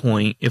this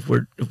point if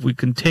we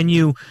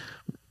continue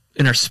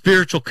in our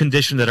spiritual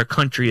condition that our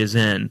country is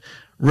in?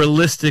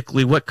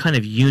 Realistically, what kind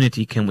of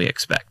unity can we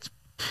expect?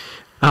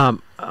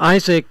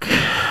 Isaac,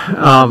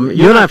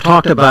 you and I have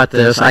talked about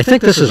this. I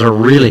think this is a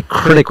really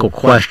critical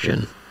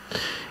question.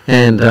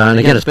 And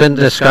again, it's been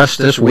discussed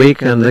this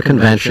week in the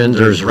convention.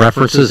 There's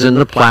references in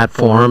the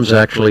platforms.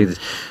 Actually,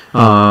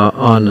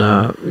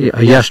 on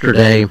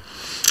yesterday,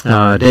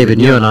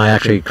 David, you and I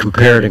actually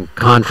compared and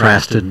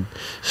contrasted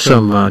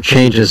some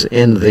changes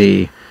in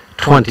the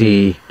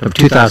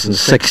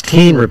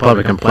 2016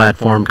 Republican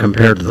platform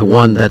compared to the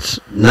one that's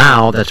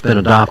been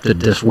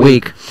adopted this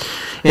week.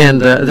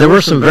 And there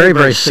were some very,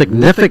 very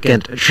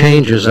significant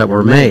changes that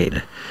were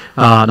made.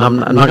 And I'm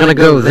not going to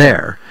go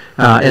there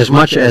as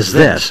much as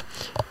this.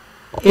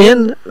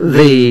 In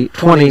the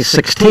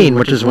 2016,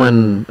 which is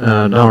when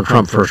Donald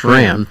Trump first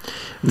ran,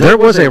 there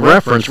was a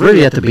reference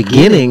really at the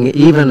beginning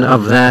even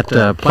of that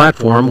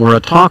platform where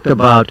it talked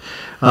about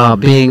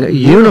being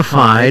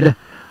unified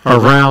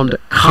around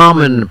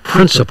common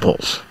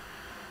principles.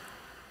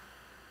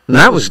 And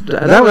that was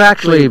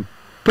actually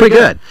pretty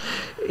good.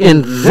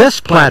 In this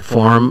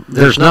platform,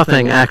 there's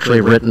nothing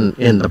actually written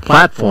in the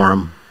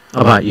platform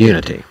about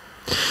unity.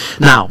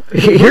 Now,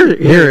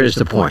 here is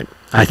the point,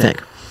 I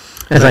think,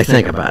 as I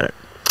think about it.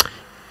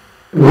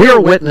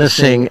 We're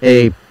witnessing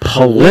a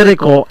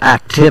political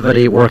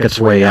activity work its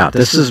way out.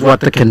 This is what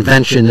the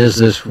convention is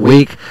this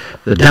week.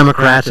 The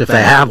Democrats, if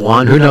they have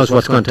one, who knows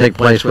what's going to take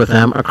place with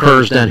them,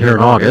 occurs down here in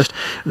August.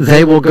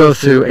 They will go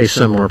through a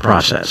similar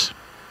process.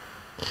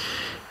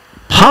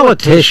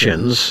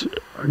 Politicians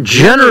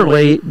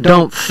generally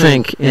don't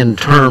think in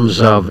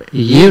terms of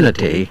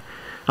unity,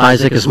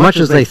 Isaac, as much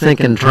as they think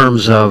in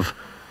terms of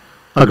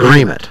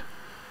agreement.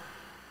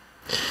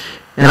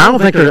 And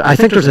I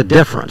think there's a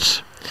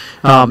difference.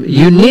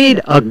 You need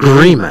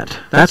agreement.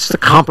 That's the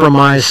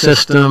compromise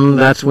system.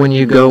 That's when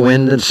you go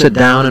in and sit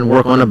down and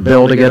work on a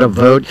bill to get a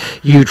vote.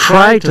 You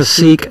try to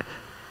seek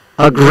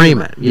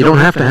agreement. You don't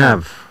have to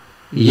have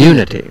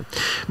unity.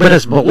 But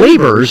as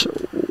believers,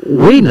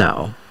 we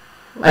know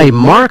a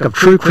mark of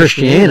true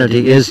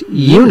Christianity is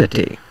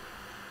unity.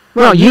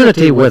 Well,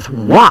 unity with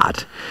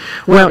what?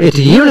 Well, it's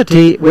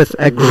unity with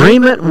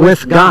agreement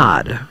with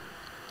God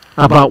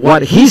about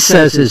what He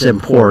says is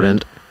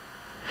important,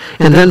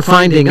 and then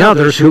finding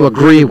others who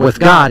agree with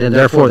God, and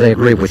therefore they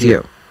agree with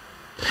you.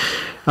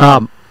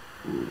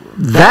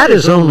 That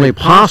is only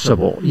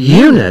possible.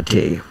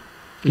 Unity,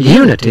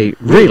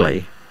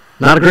 really,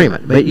 not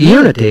agreement, but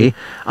unity,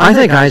 I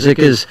think, Isaac,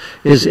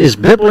 is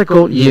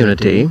biblical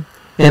unity,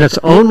 and it's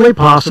only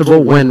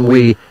possible when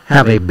we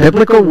have a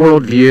biblical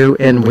worldview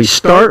and we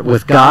start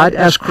with God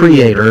as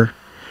creator,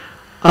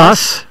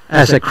 us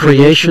as a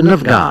creation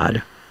of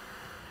God,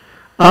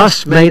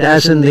 us made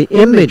as in the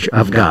image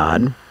of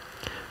God,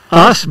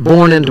 us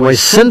born into a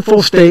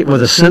sinful state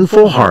with a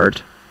sinful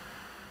heart,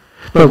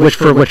 but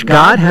for which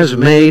God has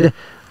made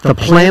the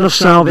plan of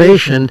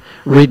salvation,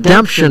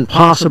 redemption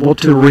possible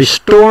to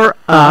restore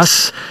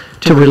us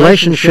to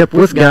relationship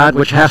with God,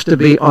 which has to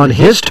be on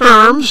His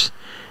terms,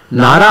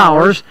 not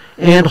ours,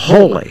 and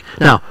holy.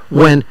 Now,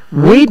 when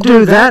we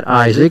do that,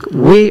 Isaac,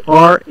 we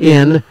are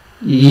in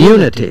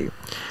unity.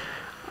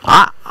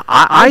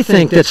 I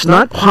think it's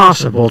not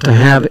possible to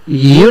have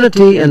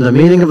unity in the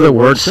meaning of the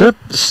word,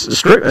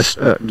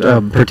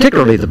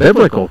 particularly the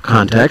biblical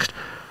context,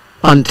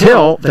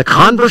 until the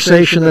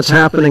conversation that's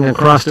happening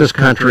across this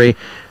country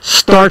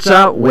starts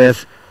out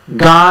with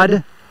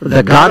God,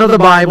 the God of the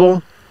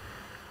Bible,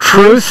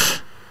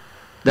 truth,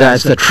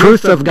 that's the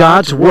truth of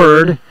God's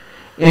Word,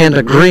 and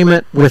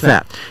agreement with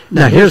that.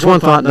 Now, here's one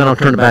thought, and then I'll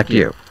turn it back to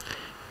you.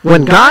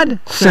 When God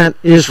sent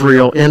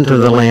Israel into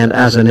the land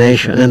as a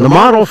nation, and the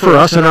model for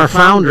us and our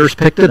founders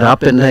picked it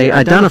up and they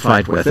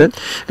identified with it,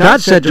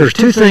 God said there's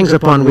two things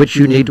upon which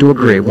you need to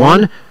agree.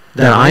 One,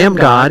 that I am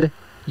God,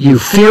 you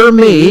fear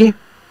me,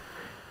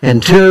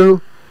 and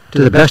two,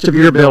 to the best of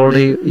your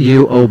ability,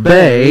 you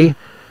obey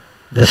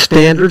the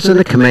standards and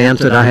the commands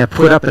that I have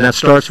put up, and that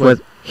starts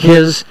with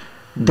His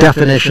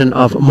definition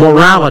of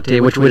morality,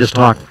 which we just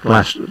talked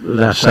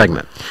last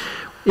segment.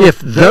 If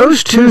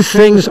those two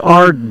things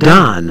are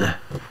done,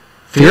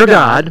 fear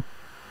God,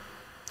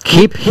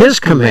 keep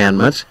His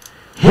commandments,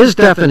 His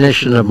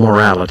definition of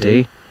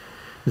morality,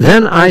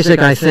 then, Isaac,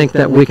 I think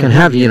that we can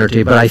have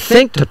unity. But I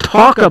think to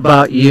talk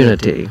about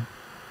unity,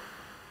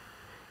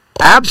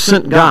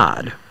 absent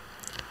God,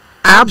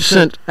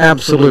 absent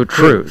absolute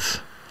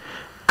truth,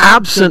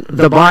 absent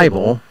the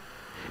Bible,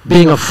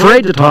 being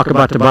afraid to talk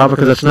about the Bible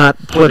because it's not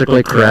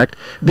politically correct,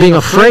 being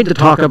afraid to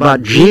talk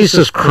about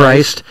Jesus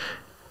Christ,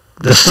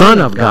 the Son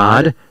of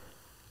God,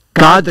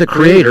 God the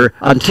Creator,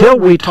 until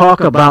we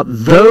talk about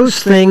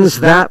those things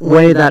that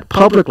way, that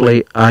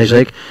publicly,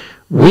 Isaac,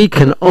 we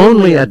can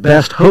only at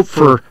best hope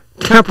for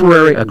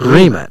temporary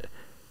agreement.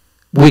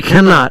 We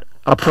cannot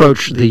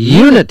approach the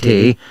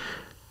unity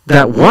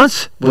that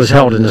once was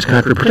held in this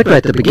country, particularly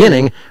at the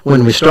beginning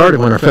when we started,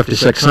 when our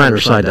 56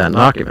 signers signed that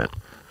document.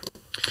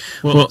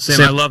 Well,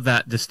 Sam, I love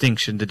that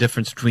distinction, the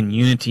difference between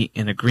unity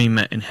and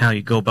agreement and how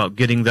you go about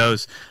getting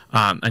those.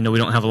 I know we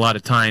don't have a lot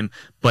of time,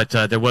 but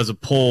there was a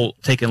poll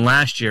taken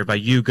last year by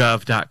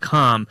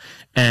YouGov.com,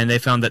 and they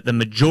found that the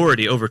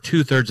majority, over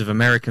 2/3 of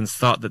Americans,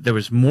 thought that there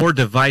was more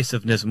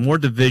divisiveness, more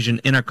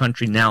division in our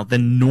country now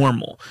than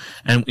normal.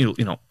 And,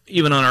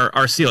 even on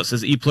our seal, it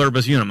says E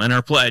pluribus unum. In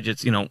our pledge,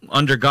 it's,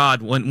 under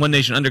God, one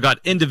nation, under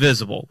God,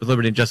 indivisible, with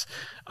liberty and justice.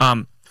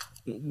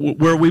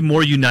 Were we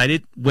more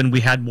united when we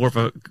had more of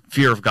a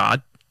fear of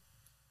God?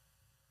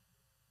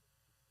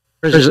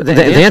 The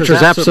answer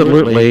is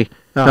absolutely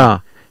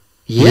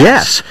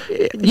yes.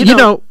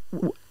 The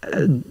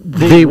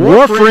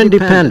war for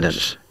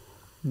independence,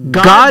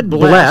 God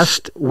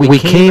blessed, we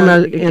came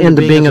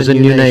into being as a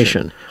new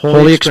nation.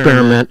 Holy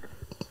experiment.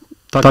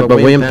 Talk about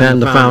William Penn,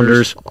 the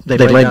founders. They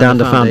laid down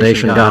the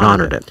foundation. God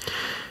honored it.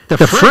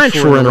 The French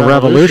were in a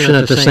revolution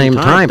at the same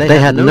time. They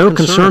had no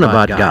concern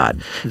about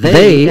God.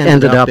 They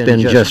ended up in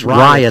just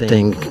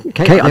rioting.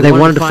 They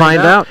wanted to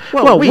find out.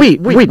 Well, we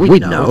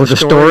know the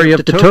story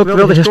of de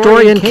Tocqueville. The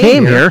historian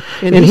came here,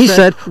 and he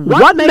said,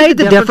 what made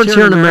the difference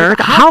here in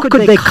America? How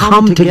could they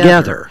come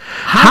together?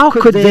 How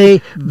could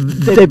they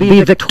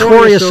be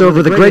victorious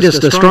over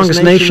the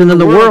strongest nation in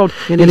the world?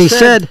 And he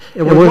said,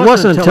 it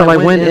wasn't until I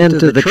went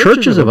into the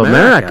churches of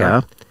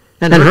America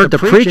and heard the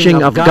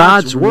preaching of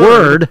God's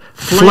Word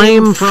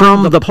flame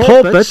from the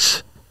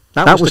pulpits,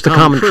 that was the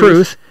common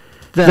truth,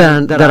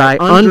 then that I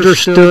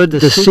understood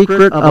the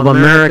secret of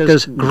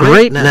America's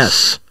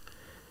greatness.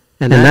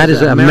 And that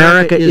is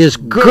America is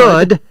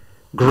good,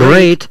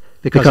 great,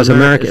 because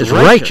America is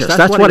righteous.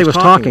 That's what he was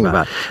talking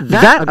about.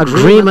 That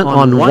agreement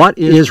on what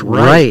is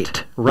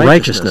right,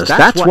 righteousness,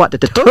 that's what de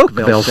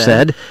Tocqueville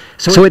said.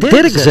 So it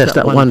did exist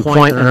at one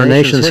point in our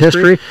nation's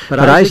history,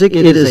 but Isaac,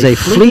 it is a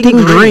fleeting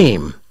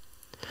dream.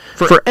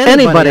 For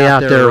anybody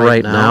out there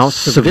right now,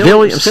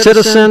 civilian,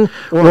 citizen,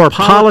 or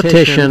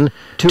politician,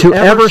 to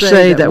ever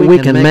say that we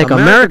can make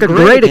America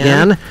great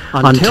again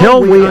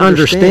until we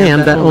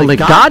understand that only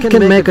God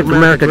can make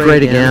America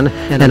great again,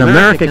 and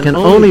America can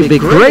only be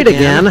great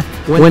again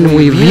when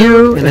we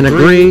view and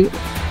agree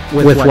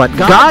with what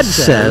God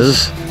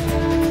says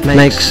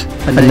makes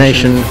a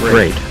nation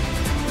great.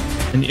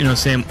 And,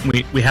 Sam,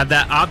 we had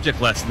that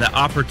object lesson, that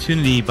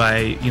opportunity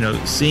by,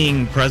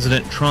 seeing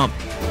President Trump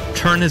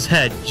turn his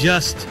head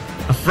just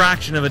a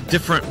fraction of a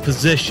different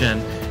position,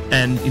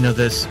 and,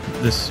 this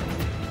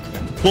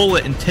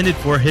bullet intended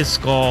for his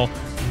skull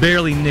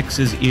barely nicks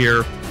his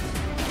ear.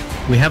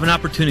 We have an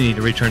opportunity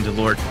to return to the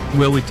Lord.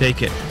 Will we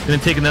take it? We're going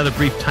to take another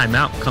brief time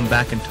out, come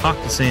back and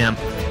talk to Sam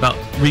about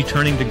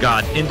returning to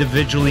God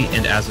individually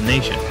and as a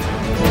nation.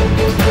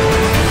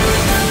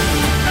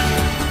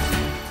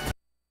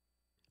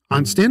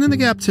 On Stand in the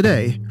Gap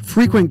today,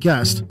 frequent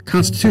guest,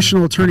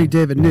 constitutional attorney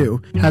David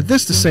New, had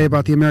this to say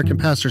about the American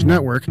Pastors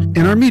Network and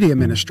our media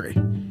ministry.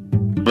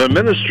 The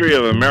ministry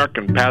of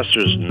American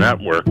Pastors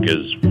Network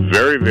is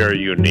very, very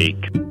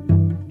unique.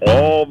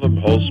 All the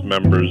host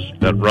members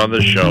that run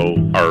the show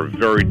are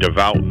very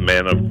devout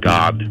men of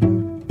God.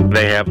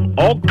 They have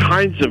all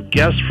kinds of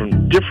guests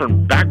from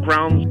different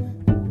backgrounds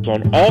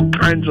on all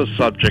kinds of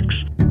subjects,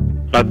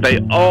 but they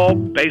all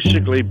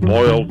basically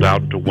boil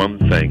down to one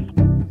thing.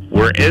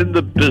 We're in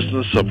the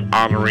business of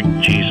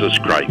honoring Jesus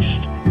Christ.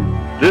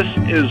 This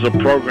is a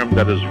program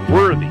that is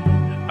worthy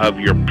of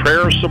your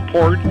prayer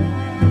support.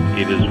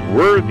 It is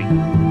worthy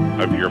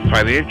of your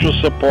financial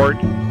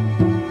support.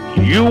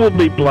 You will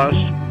be blessed,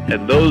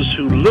 and those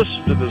who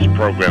listen to this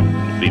program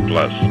will be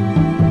blessed.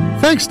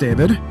 Thanks,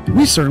 David.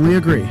 We certainly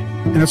agree.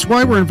 And that's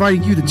why we're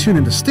inviting you to tune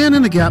in to Stand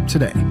in the Gap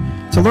today.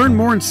 To learn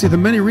more and see the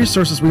many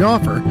resources we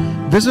offer,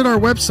 visit our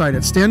website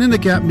at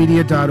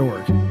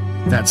standinthegapmedia.org.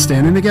 That's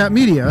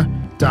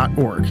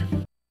standinthegapmedia.org.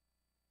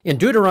 In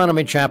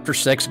Deuteronomy chapter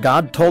 6,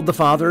 God told the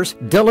fathers,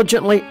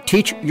 "Diligently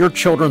teach your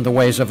children the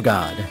ways of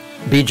God."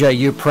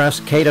 BJU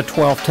Press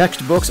K-12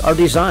 textbooks are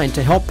designed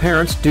to help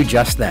parents do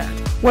just that.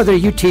 Whether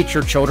you teach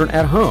your children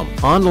at home,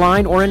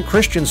 online, or in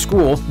Christian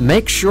school,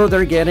 make sure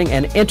they're getting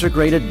an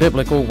integrated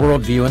biblical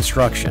worldview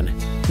instruction.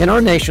 In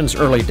our nation's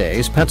early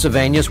days,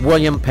 Pennsylvania's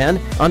William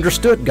Penn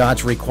understood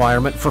God's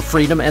requirement for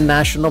freedom and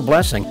national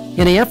blessing,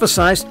 and he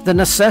emphasized the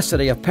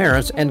necessity of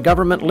parents and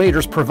government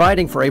leaders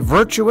providing for a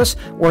virtuous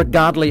or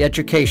godly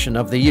education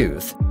of the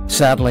youth.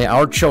 Sadly,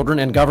 our children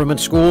in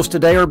government schools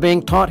today are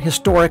being taught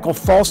historical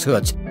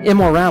falsehoods,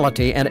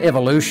 immorality, and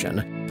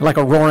evolution. Like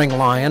a roaring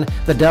lion,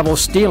 the devil's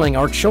stealing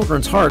our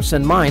children's hearts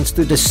and minds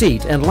through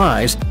deceit and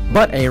lies,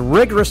 but a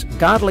rigorous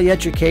godly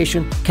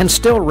education can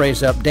still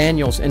raise up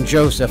Daniels and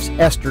Josephs,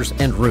 Esthers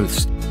and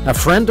Ruths. A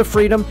friend to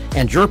freedom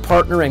and your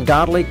partner in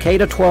godly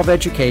K-12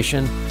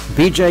 education,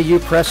 BJU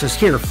Press is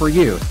here for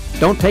you.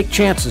 Don't take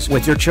chances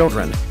with your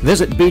children.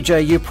 Visit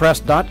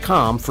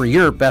bjupress.com for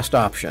your best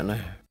option.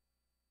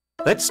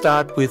 Let's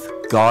start with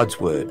God's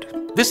Word.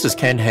 This is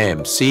Ken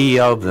Ham,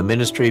 CEO of the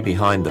ministry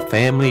behind the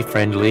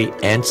family-friendly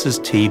Answers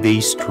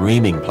TV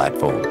streaming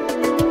platform.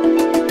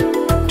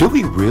 Do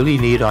we really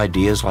need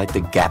ideas like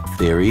the gap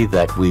theory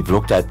that we've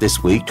looked at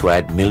this week to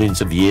add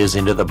millions of years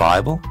into the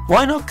Bible?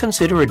 Why not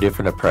consider a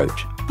different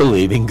approach?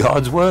 Believing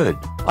God's Word.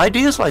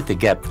 Ideas like the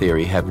gap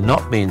theory have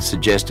not been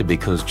suggested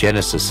because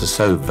Genesis is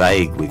so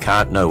vague we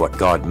can't know what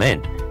God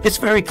meant. It's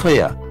very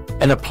clear,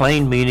 and a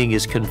plain meaning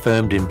is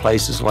confirmed in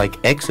places like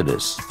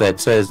Exodus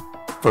that says,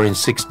 "For in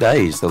 6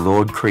 days the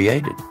Lord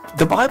created."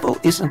 The Bible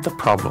isn't the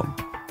problem.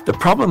 The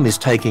problem is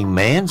taking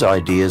man's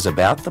ideas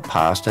about the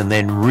past and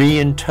then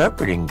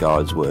reinterpreting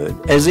God's Word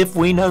as if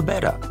we know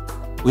better.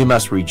 We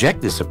must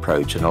reject this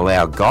approach and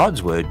allow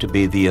God's Word to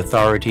be the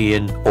authority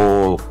in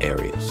all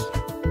areas.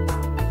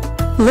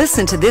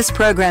 Listen to this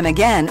program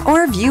again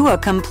or view a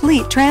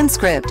complete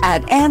transcript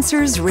at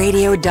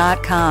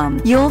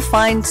AnswersRadio.com. You'll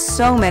find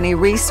so many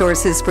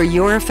resources for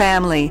your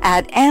family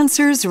at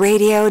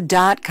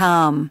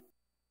AnswersRadio.com.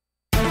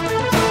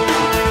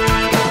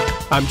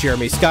 I'm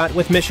Jeremy Scott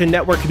with Mission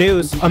Network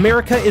News.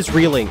 America is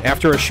reeling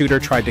after a shooter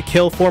tried to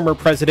kill former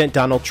President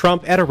Donald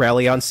Trump at a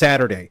rally on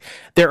Saturday.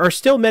 There are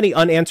still many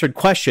unanswered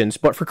questions,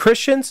 but for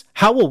Christians,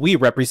 how will we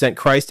represent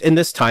Christ in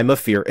this time of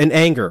fear and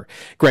anger?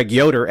 Greg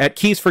Yoder at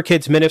Keys for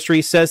Kids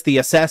Ministry says the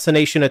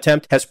assassination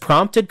attempt has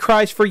prompted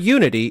cries for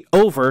unity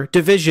over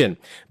division.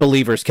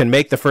 Believers can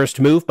make the first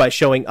move by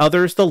showing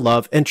others the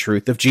love and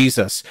truth of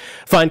Jesus.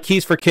 Find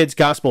Keys for Kids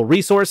gospel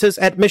resources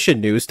at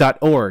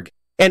missionnews.org.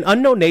 And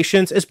Unknown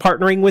Nations is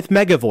partnering with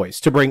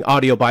MegaVoice to bring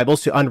audio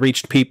Bibles to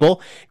unreached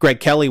people. Greg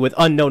Kelly with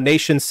Unknown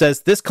Nations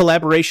says this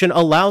collaboration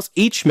allows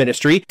each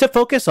ministry to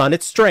focus on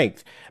its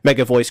strength.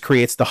 MegaVoice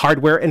creates the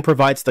hardware and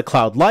provides the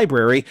cloud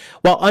library,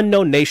 while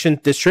Unknown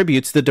Nation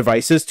distributes the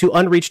devices to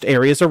unreached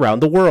areas around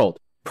the world.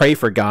 Pray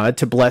for God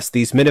to bless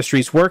these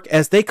ministries' work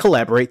as they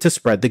collaborate to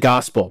spread the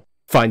gospel.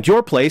 Find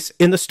your place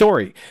in the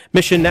story.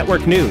 Mission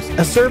Network News,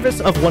 a service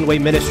of One Way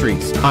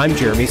Ministries. I'm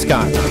Jeremy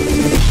Scott.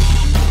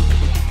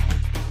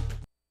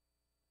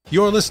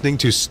 You're listening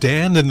to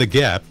Stand in the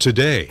Gap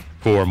today.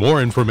 For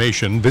more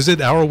information, visit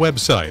our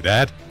website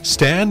at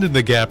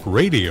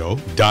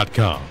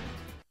standinthegapradio.com.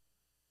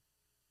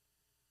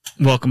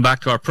 Welcome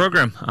back to our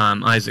program.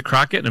 I'm Isaac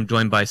Crockett, and I'm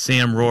joined by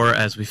Sam Rohr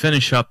as we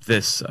finish up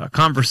this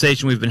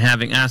conversation we've been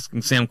having,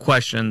 asking Sam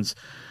questions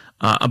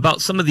about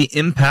some of the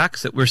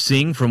impacts that we're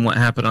seeing from what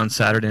happened on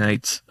Saturday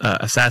night's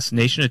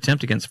assassination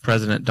attempt against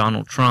President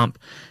Donald Trump.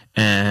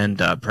 and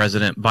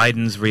President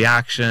Biden's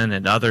reaction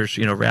and others,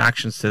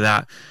 reactions to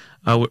that,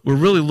 we're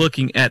really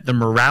looking at the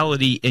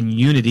morality and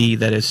unity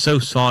that is so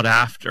sought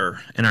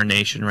after in our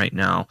nation right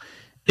now.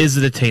 Is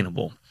it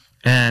attainable?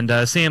 And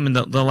Sam, in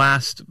the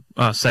last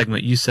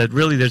segment, you said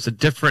really there's a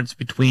difference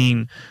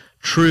between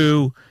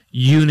true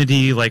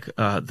unity, like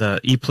the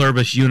e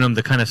pluribus unum,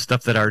 the kind of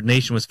stuff that our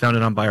nation was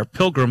founded on by our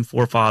pilgrim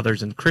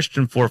forefathers and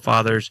Christian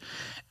forefathers,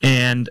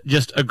 and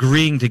just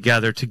agreeing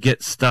together to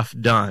get stuff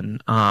done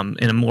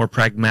in a more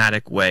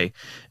pragmatic way.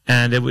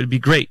 And it would be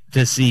great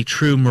to see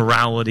true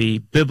morality,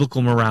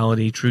 biblical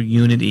morality, true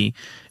unity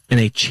in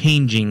a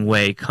changing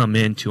way come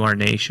into our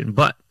nation.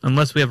 But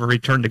unless we have a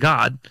return to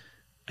God,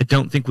 I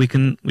don't think we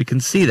can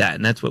see that,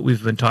 and that's what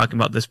we've been talking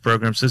about this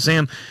program. So,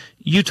 Sam,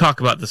 you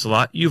talk about this a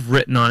lot. You've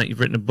written on it. You've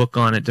written a book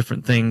on it,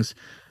 different things.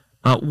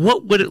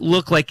 What would it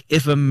look like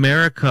if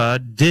America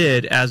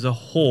did, as a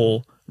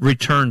whole,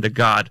 return to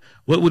God?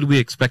 What would we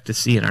expect to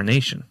see in our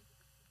nation?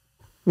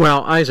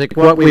 Well, Isaac,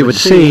 what we would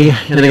see,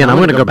 and again, I'm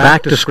going to go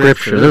back to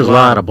Scripture. There's a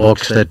lot of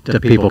books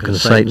that people can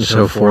cite and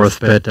so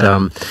forth, but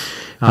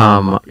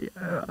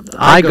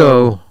I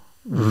go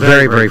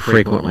very, very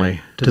frequently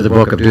to the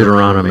book of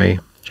Deuteronomy,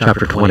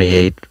 chapter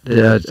 28.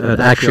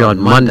 Actually, on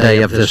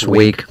Monday of this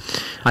week,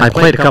 I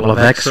played a couple of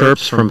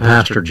excerpts from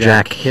Pastor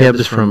Jack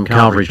Hibbs from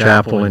Calvary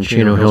Chapel in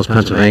Chino Hills,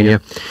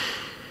 Pennsylvania.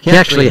 He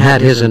actually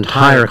had his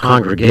entire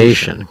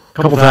congregation, a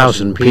couple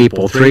thousand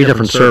people, 3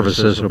 different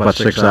services, about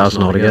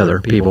 6,000 altogether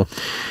people,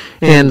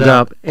 and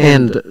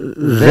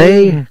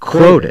they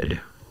quoted.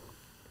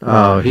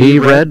 He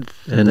read,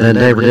 and then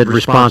they did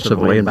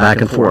responsively, and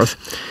back and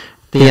forth,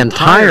 the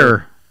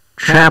entire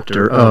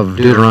chapter of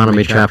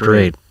Deuteronomy chapter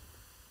 8.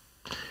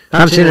 I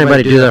haven't seen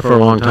anybody do that for a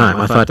long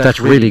time. I thought that's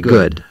really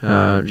good,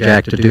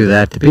 Jack, to do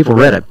that. The people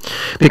read it.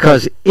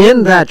 Because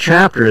in that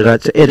chapter,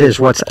 it is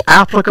what's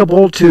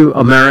applicable to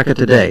America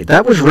today.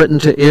 That was written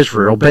to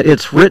Israel, but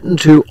it's written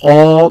to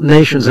all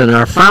nations, and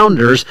our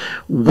founders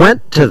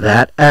went to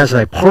that as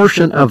a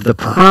portion of the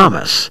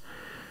promise.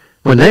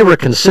 When they were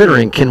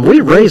considering, can we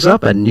raise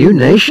up a new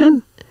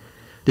nation?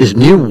 This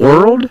new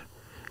world?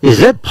 Is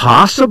it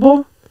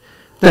possible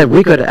that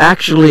we could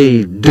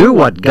actually do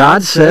what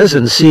God says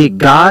and see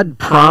God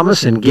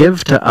promise and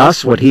give to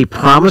us what he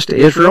promised to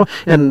Israel?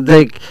 And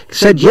they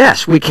said,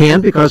 yes, we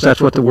can, because that's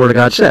what the Word of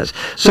God says.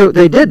 So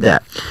they did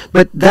that.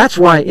 But that's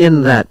why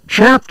in that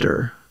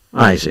chapter,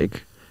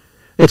 Isaac,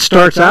 it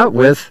starts out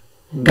with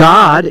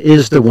God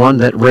is the one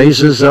that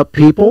raises up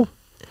people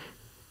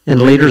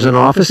and leaders in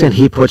office, and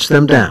he puts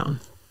them down.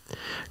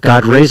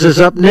 God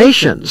raises up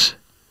nations.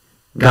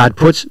 God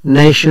puts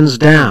nations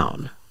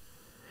down.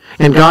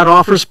 And God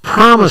offers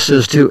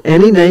promises to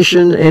any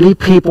nation, any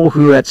people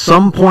who at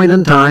some point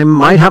in time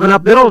might have an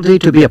ability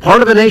to be a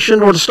part of a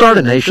nation or to start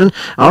a nation.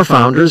 Our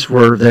founders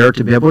were there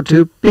to be able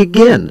to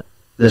begin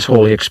this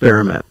holy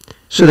experiment.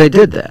 So they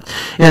did that.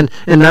 And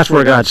that's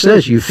where God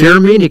says, you fear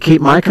me and you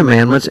keep my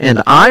commandments,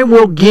 and I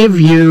will give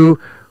you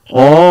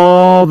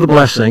all the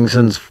blessings.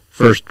 And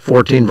first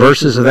 14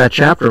 verses of that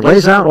chapter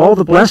lays out all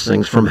the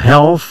blessings, from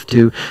health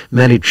to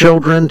many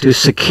children to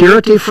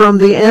security from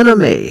the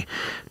enemy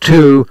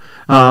to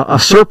a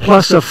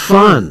surplus of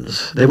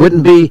funds. They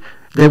wouldn't be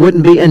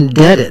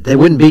indebted. They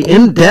wouldn't be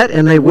in debt,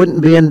 and they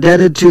wouldn't be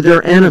indebted to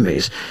their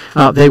enemies.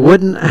 They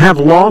wouldn't have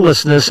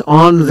lawlessness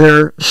on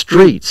their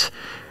streets.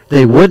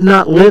 They would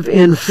not live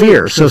in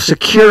fear. So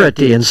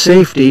security and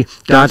safety,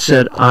 God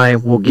said, I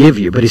will give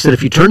you. But he said,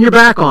 if you turn your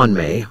back on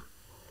me,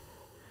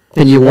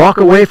 and you walk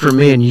away from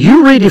me, and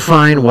you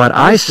redefine what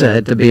I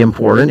said to be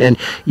important, and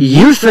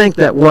you think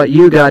that what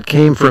you got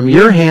came from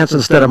your hands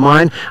instead of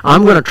mine,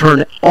 I'm going to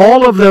turn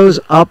all of those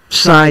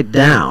upside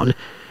down.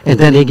 And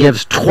then he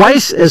gives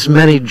twice as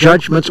many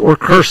judgments or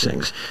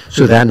cursings,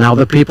 so that now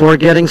the people are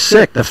getting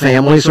sick, the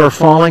families are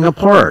falling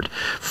apart,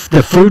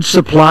 the food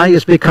supply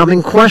is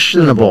becoming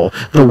questionable,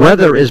 the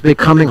weather is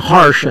becoming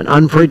harsh and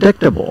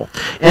unpredictable.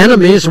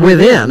 Enemies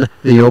within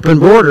the open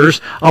borders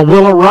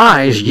will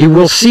arise. You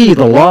will see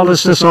the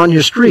lawlessness on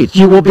your streets.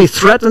 You will be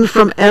threatened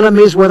from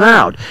enemies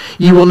without.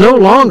 You will no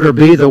longer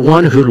be the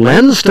one who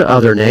lends to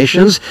other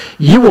nations.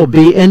 You will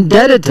be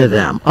indebted to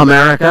them.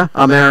 America,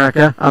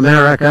 America,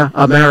 America,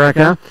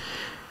 America.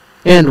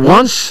 And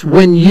once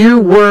when you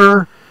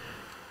were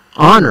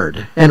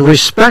honored and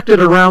respected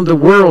around the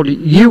world,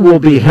 you will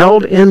be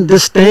held in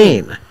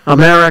disdain.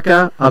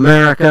 America,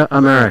 America,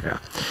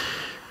 America.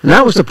 And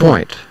that was the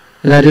point.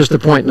 And that is the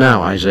point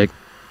now, Isaac.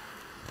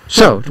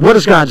 So, what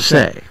does God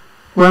say?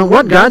 Well,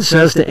 what God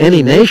says to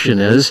any nation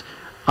is,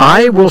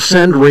 I will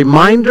send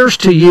reminders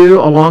to you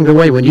along the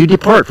way when you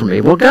depart from me.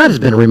 Well, God has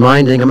been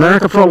reminding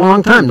America for a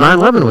long time.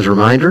 9/11 was a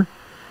reminder.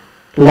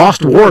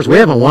 Lost wars. We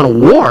haven't won a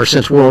war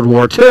since World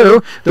War II.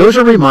 Those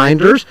are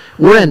reminders.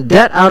 We're in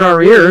debt out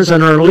our ears,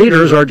 and our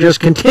leaders are just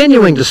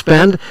continuing to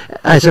spend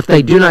as if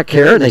they do not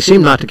care, and they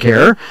seem not to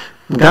care.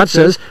 God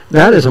says,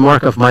 that is a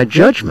mark of my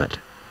judgment.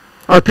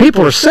 Our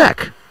people are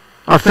sick.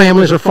 Our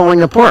families are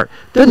falling apart.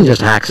 It isn't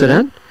just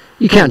accident.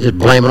 You can't just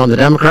blame it on the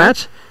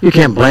Democrats. You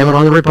can't blame it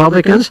on the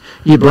Republicans.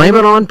 You blame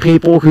it on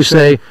people who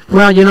say,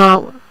 well,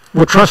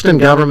 we'll trust in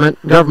government.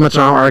 Governments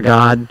are our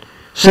God.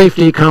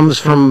 Safety comes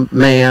from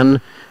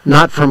man,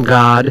 not from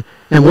God.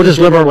 And we'll just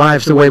live our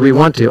lives the way we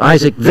want to.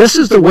 Isaac, this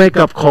is the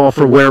wake-up call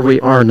for where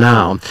we are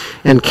now.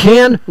 And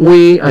can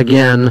we,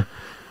 again,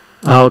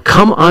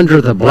 come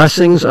under the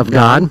blessings of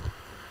God?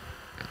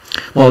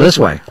 Well, this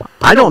way.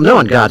 I don't know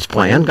in God's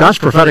plan. God's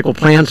prophetical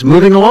plan's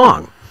moving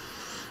along.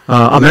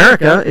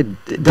 America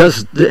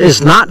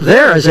is not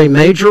there as a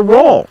major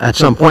role at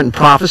some point in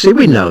prophecy.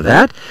 We know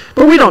that.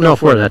 But we don't know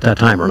if we're at that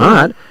time or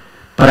not.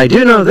 But I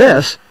do know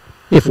this.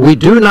 If we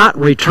do not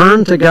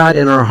return to God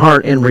in our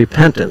heart in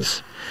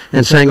repentance,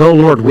 and saying, oh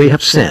Lord, we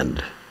have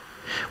sinned.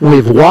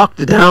 We've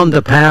walked down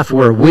the path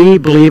where we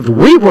believed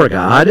we were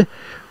God.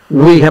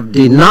 We have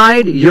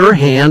denied your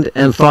hand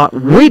and thought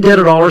we did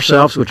it all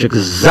ourselves, which is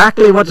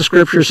exactly what the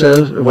Scripture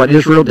says, what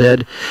Israel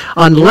did.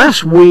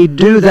 Unless we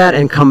do that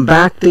and come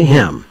back to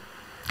him,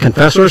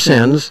 confess our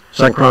sins,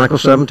 2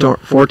 Chronicles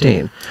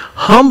 7:14,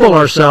 humble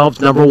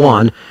ourselves, number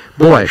one.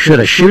 Boy, should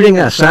a shooting,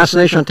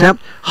 assassination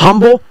attempt,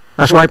 humble?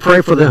 That's why I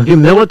pray for the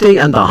humility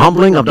and the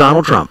humbling of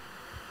Donald Trump.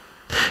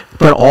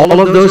 But all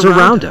of those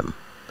around him,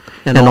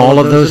 and all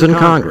of those in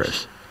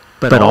Congress,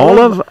 but all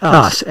of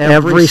us,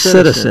 every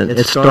citizen,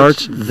 it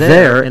starts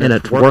there and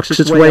it works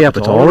its way up.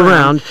 It's all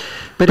around.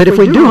 But if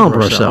we do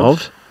humble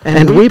ourselves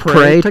and we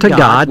pray to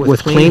God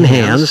with clean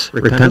hands,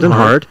 repentant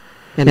heart,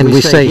 and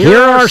we say,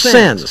 here are our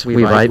sins.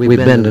 We've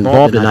been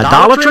involved in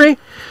idolatry.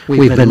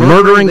 We've been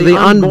murdering the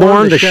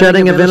unborn, the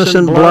shedding of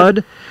innocent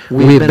blood.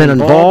 We've been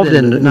involved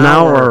in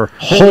now are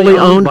wholly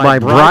owned by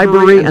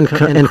bribery and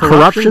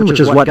corruption,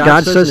 which is what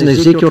God says in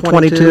Ezekiel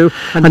 22.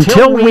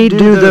 Until we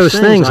do those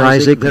things,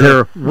 Isaac,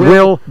 there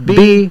will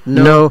be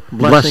no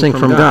blessing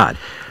from God.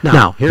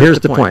 Now, here's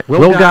the point.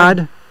 Will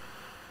God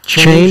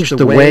change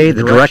the way,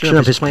 the direction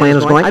of his plan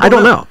is going? I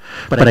don't know.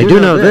 But I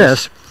do know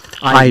this.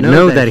 I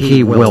know that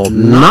he will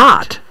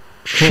not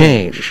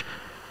change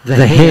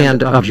the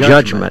hand of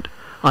judgment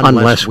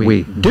unless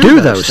we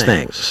do those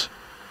things.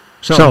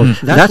 So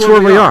that's where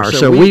we are.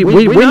 So we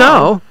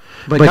know,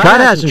 but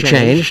God hasn't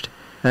changed.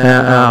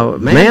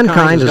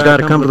 Mankind has got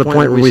to come to the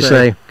point where we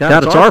say,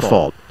 God, it's our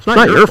fault. It's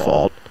not your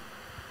fault.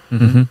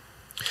 Mm-hmm.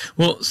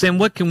 Well, Sam,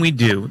 what can we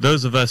do?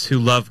 Those of us who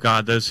love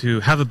God, those who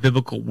have a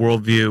biblical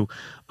worldview,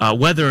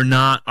 whether or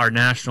not our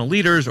national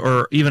leaders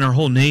or even our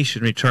whole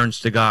nation returns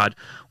to God,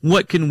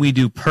 what can we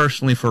do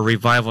personally for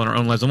revival in our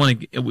own lives?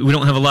 We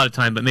don't have a lot of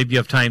time, but maybe you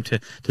have time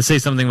to say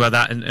something about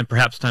that and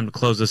perhaps time to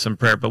close this in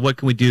prayer. But what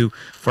can we do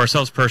for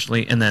ourselves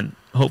personally and then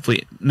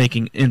hopefully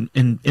making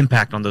an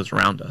impact on those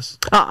around us?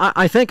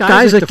 I think,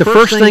 Isaac, the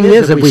first thing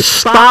is that we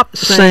stop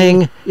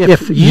saying,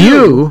 if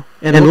you,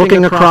 and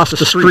looking across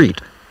the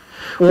street,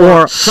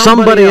 or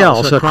somebody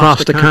else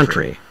across the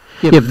country,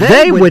 if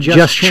they would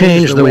just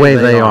change the way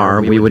they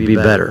are, we would be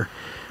better.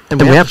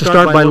 And we have to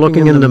start by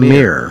looking in the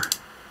mirror.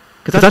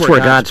 Because that's where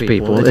God's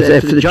people,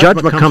 if the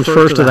judgment comes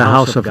first to the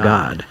house of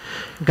God.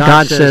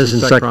 God says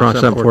in 2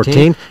 Chronicles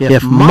 7:14,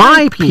 if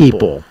my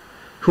people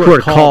who are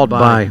called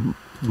by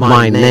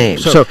my name.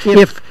 So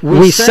if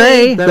we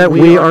say that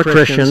we are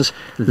Christians,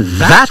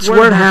 that's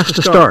where it has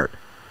to start.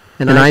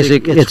 And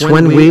Isaac, it's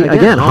when we,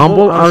 again,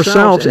 humble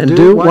ourselves and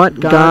do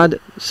what God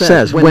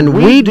says. When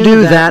we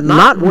do that,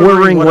 not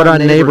worrying what our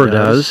neighbor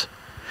does,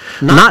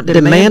 not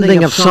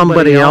demanding of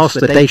somebody else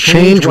that they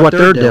change what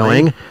they're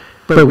doing,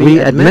 but we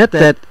admit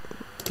that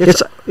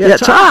it's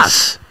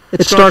us.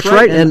 It starts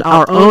right in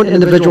our own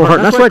individual heart.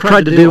 And that's what I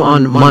tried to do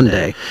on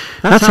Monday.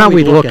 That's how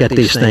we look at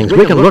these things.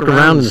 We can look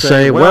around and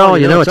say, well,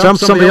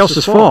 it's somebody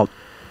else's fault.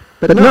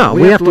 But no,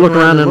 we have to look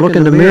around and look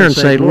in the mirror and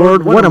say,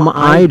 Lord, what am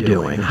I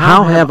doing?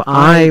 How have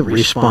I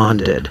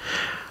responded?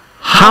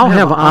 How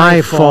have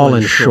I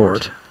fallen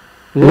short?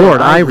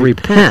 Lord, I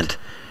repent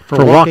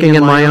for walking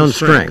in my own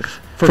strength,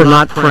 for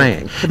not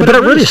praying. But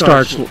it really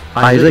starts,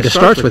 Isaac, it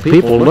starts with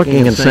people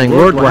looking and saying,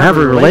 Lord, we'll have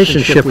a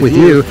relationship with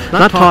you,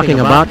 not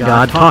talking about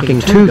God, talking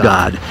to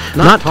God,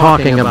 not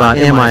talking about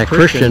am I a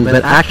Christian,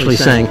 but actually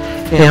saying,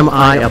 am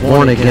I a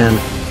born-again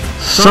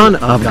Son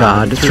of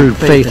God through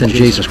faith in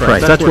Jesus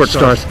Christ. That's where it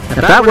starts.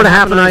 If that were to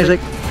happen, Isaac,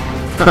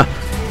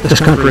 this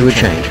country would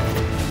change.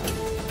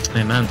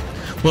 Amen.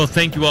 Well,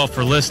 thank you all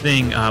for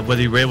listening.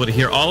 Whether you were able to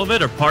hear all of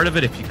it or part of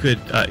it, if you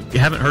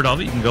haven't heard all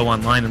of it, you can go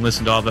online and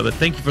listen to all of it. But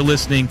thank you for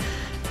listening.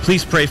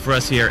 Please pray for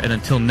us here. And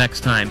until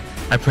next time,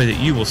 I pray that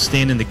you will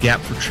stand in the gap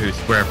for truth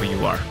wherever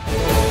you are.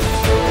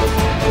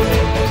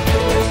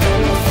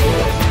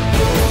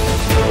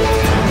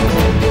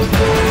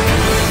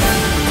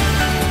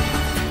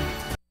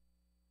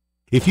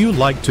 If you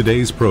liked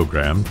today's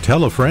program,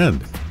 tell a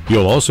friend.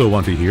 You'll also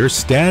want to hear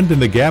Stand in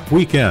the Gap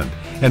Weekend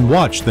and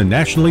watch the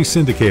nationally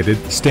syndicated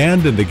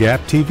Stand in the Gap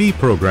TV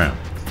program.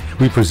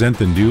 We present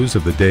the news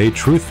of the day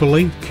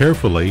truthfully,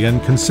 carefully,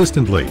 and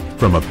consistently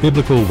from a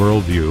biblical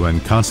worldview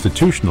and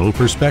constitutional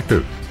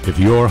perspective. If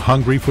you're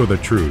hungry for the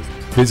truth,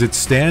 visit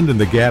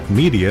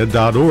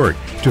standinthegapmedia.org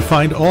to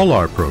find all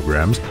our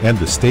programs and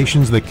the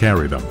stations that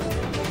carry them.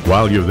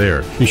 While you're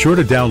there, be sure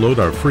to download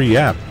our free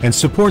app and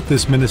support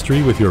this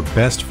ministry with your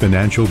best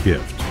financial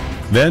gift.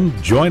 Then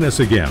join us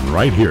again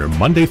right here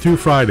Monday through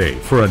Friday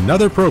for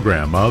another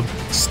program of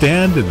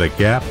Stand in the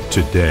Gap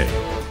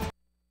Today.